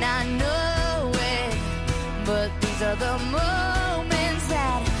may not know it, but these are the moments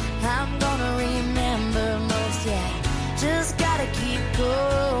that I'm gonna remember most. Yeah, just gotta keep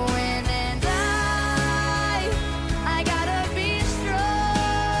going, and I gotta be strong.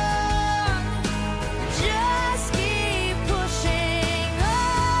 Just keep pushing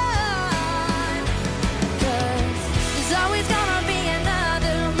on, 'cause there's always gonna be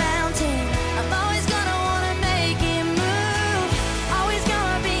another mountain. I'm always gonna wanna make it move. Always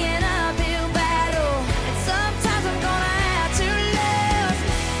gonna be an uphill battle, and sometimes I'm gonna have to lose.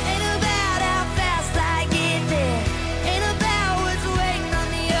 Ain't about how fast I get there. Ain't about what's waiting on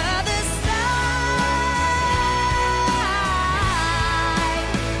the other side.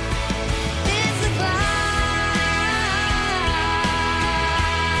 It's the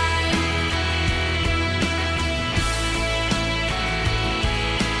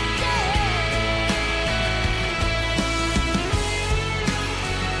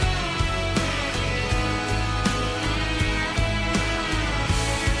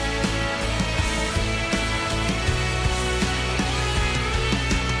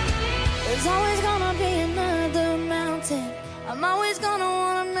There's always gonna be another mountain. I'm always gonna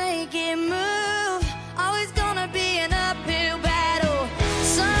wanna make it move. Always gonna be an uphill battle.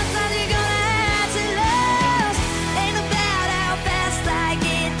 Sometimes you're gonna have to lose. Ain't about how fast I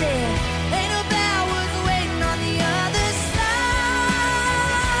get there. Ain't about what's waiting on the other side.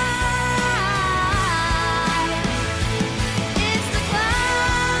 It's the climb.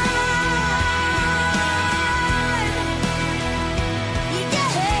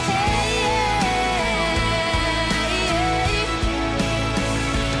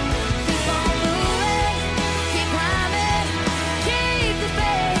 Keep on moving, keep climbing, keep the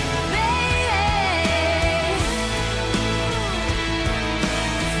faith, baby.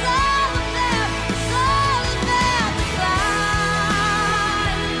 It's all about the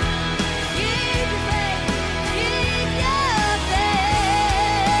climb. Keep your faith, keep your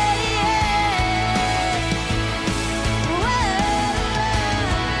faith.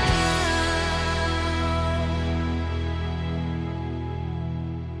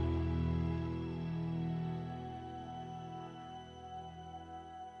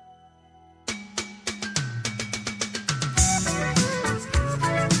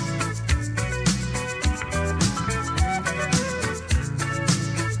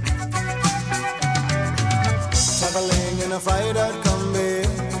 Traveling in a fried-out combi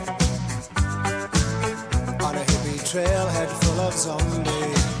on a hippie trailhead full of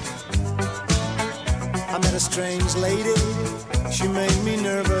zombies. I met a strange lady, she made me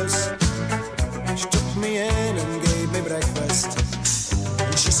nervous. She took me in and gave me breakfast.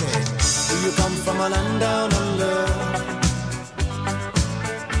 And she said, do you come from a land down under,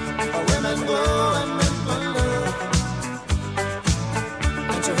 where women go and men plunder?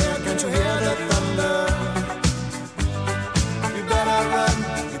 Can't you hear the thunder? You better run,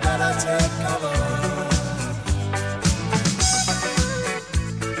 you better take cover.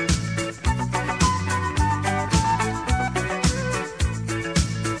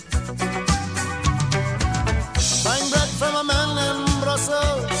 Buying bread from a man in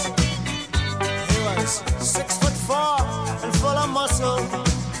Brussels. He was 6'4" and full of muscle.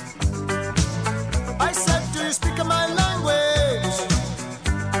 I said, do you speak my language?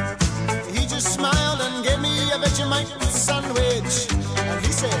 He just smiled and gave me a Vegemite sandwich. And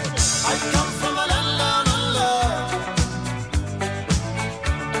he said, I come from a land down under,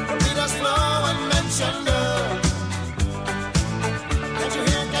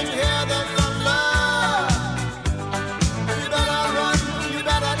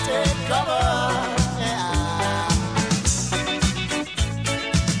 cover.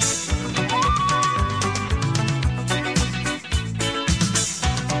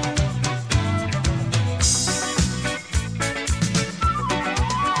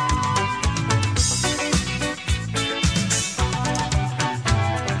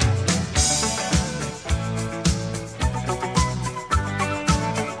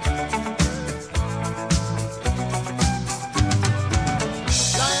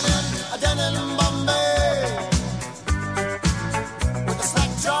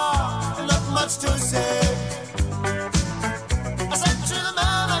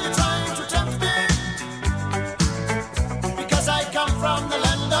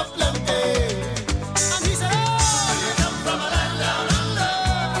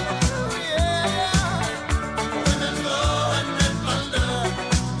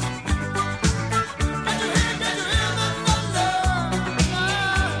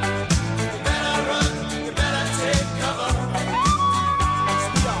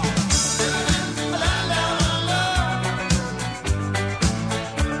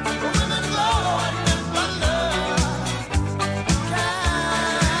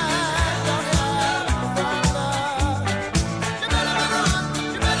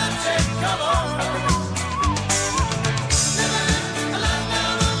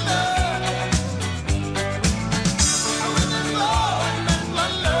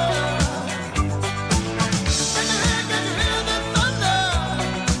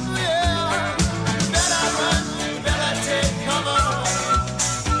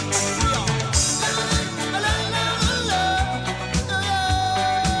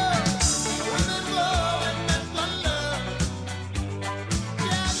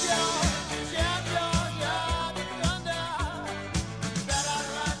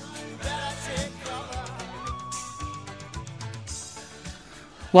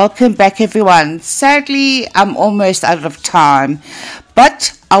 Welcome back, everyone. Sadly, I'm almost out of time,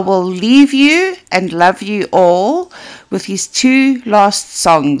 but I will leave you and love you all with his two last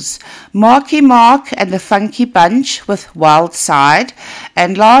songs, Marky Mark and the Funky Bunch with Wild Side,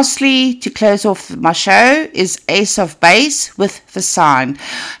 and lastly, to close off my show, is Ace of Base with The Sign.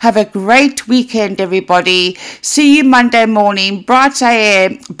 Have a great weekend, everybody. See you Monday morning, bright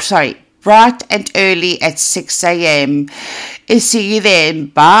and early at 6 a.m. See you then.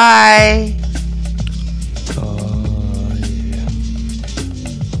 Bye.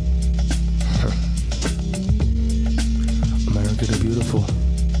 America the Beautiful.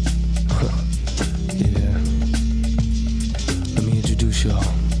 Yeah. Let me introduce y'all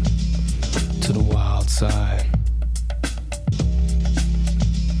to the wild side.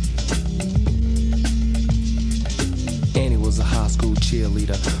 Annie was a high school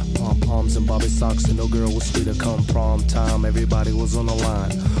cheerleader. Pom-poms and Bobby socks, and no girl was sweeter. Come prom time, everybody was on the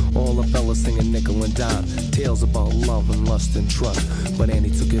line. All the fellas singing nickel and dime. Tales about love and lust and trust. But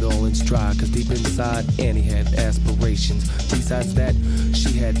Annie took it all in stride, cause deep inside Annie had aspirations. Besides that,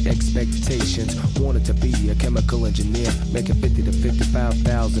 she had expectations. Wanted to be a chemical engineer, making 50 to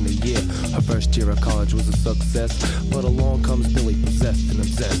 55,000 a year. Her first year of college was a success, but along comes Billy, possessed and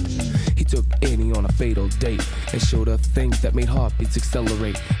obsessed. He took Annie on a fatal date and showed her things that made heartbeats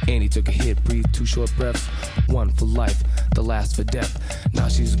accelerate. Annie took a hit, breathed 2 short breaths, one for life, the last for death. Now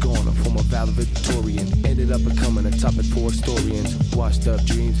she's gone, a former valedictorian, ended up becoming a topic for historians. Washed up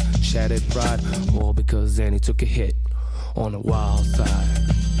dreams, shattered pride, all because Annie took a hit on the wild side.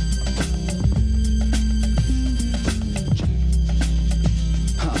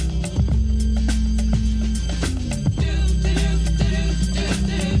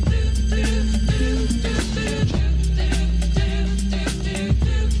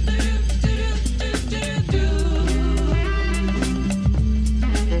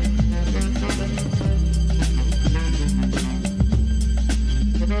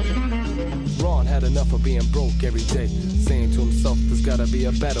 For being broke every day, saying to himself there's gotta be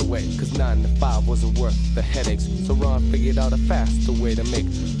a better way, cause 9 to 5 wasn't worth the headaches. So Ron figured out a faster way to make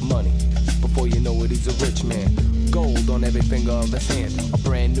money. Before you know it, he's a rich man, gold on every finger of his hand, a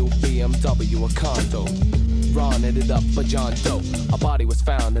brand new BMW, a condo. Ron ended up a John Doe. A body was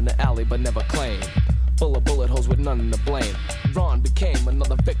found in the alley but never claimed, full of bullet holes with none to blame. Ron became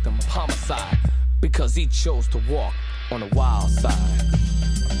another victim of homicide because he chose to walk on the wild side.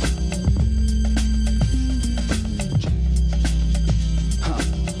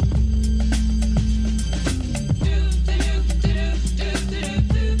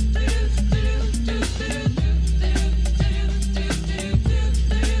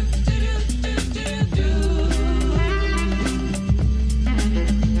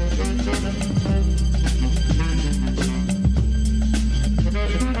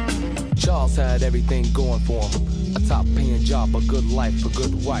 Charles had everything going for him. A top-paying job, a good life, a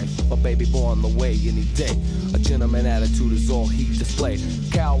good wife, a baby boy on the way any day. A gentleman attitude is all he displayed.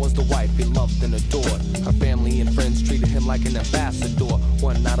 Cal was the wife he loved and adored. Her family and friends treated him like an ambassador.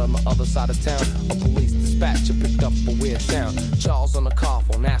 One night on the other side of town, a police dispatcher picked up a weird sound. Charles on the car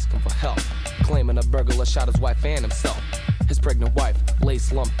phone asking for help, claiming a burglar shot his wife and himself. His pregnant wife lay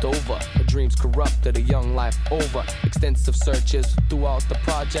slumped over. Her dreams corrupted, a young life over. Extensive searches throughout the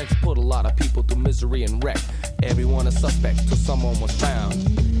projects put a lot of people through misery and wreck. Everyone a suspect till someone was found.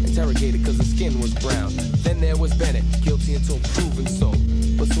 Interrogated cause his skin was brown. Then there was Bennett, guilty until proven so.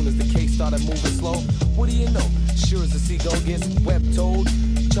 But soon as the case started moving slow, what do you know? Sure as the seagull gets web-toed,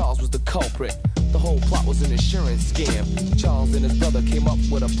 Charles was the culprit. The whole plot was an insurance scam. Charles and his brother came up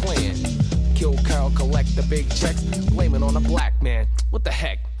with a plan. Kill Carol, collect the big checks, blame it on a black man. What the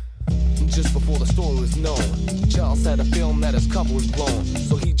heck? Just before the story was known, Charles had a film that his cover was blown.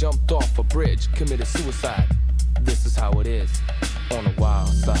 So he jumped off a bridge, committed suicide. This is how it is on the wild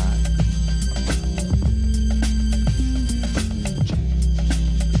side.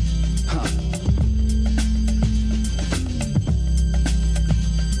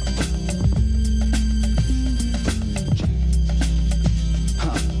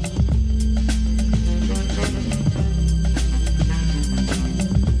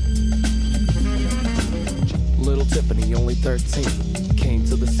 Tiffany, only 13, came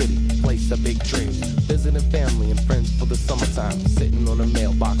to the city, placed a big dream, visiting family and friends for the summertime, sitting on a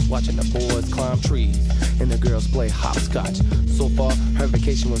mailbox, watching the boys climb trees, and the girls play hopscotch. So far, her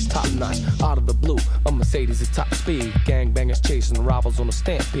vacation was top-notch. Out of the blue, a Mercedes at top speed, gangbangers chasing rivals on a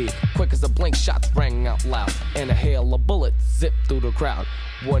stampede. Quick as a blink, shots rang out loud, and a hail of bullets zipped through the crowd.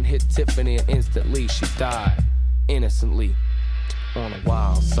 One hit Tiffany and instantly she died, innocently, on the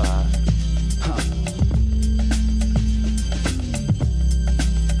wild side.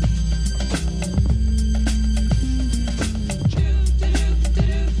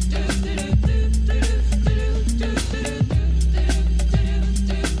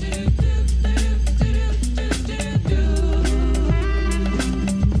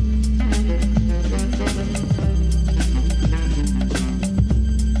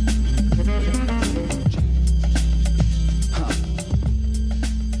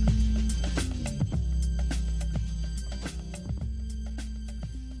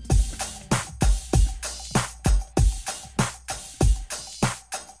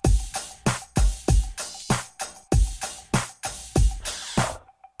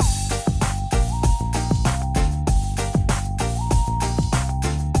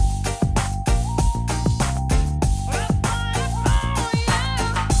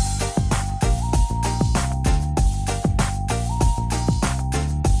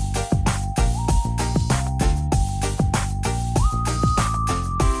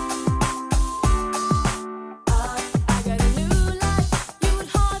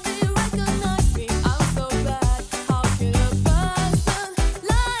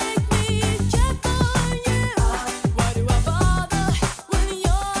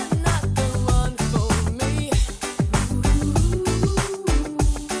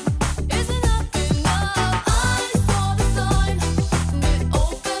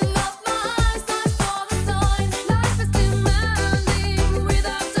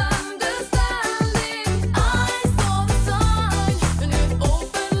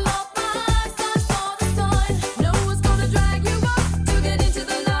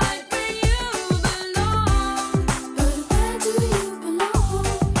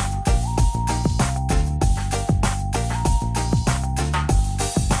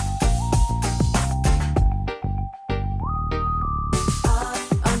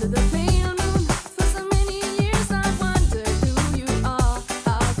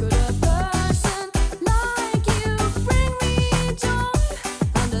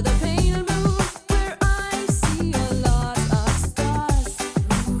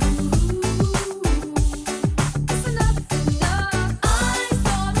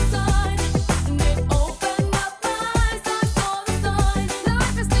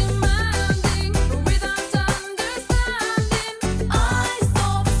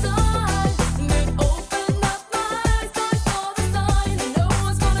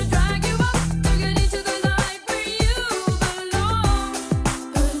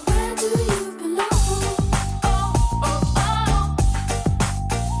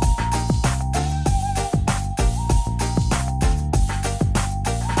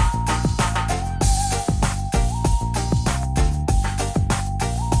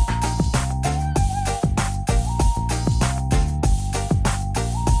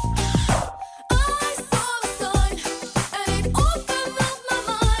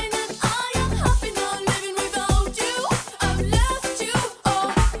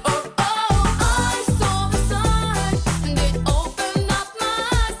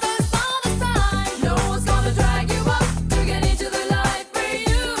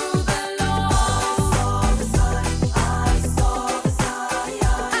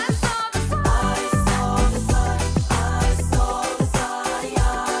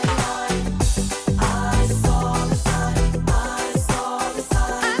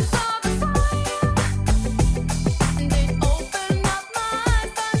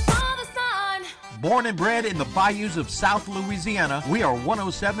 Born and bred in the bayous of South Louisiana, we are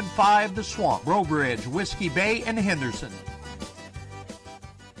 107.5 The Swamp, Breaux Bridge, Whiskey Bay, and Henderson.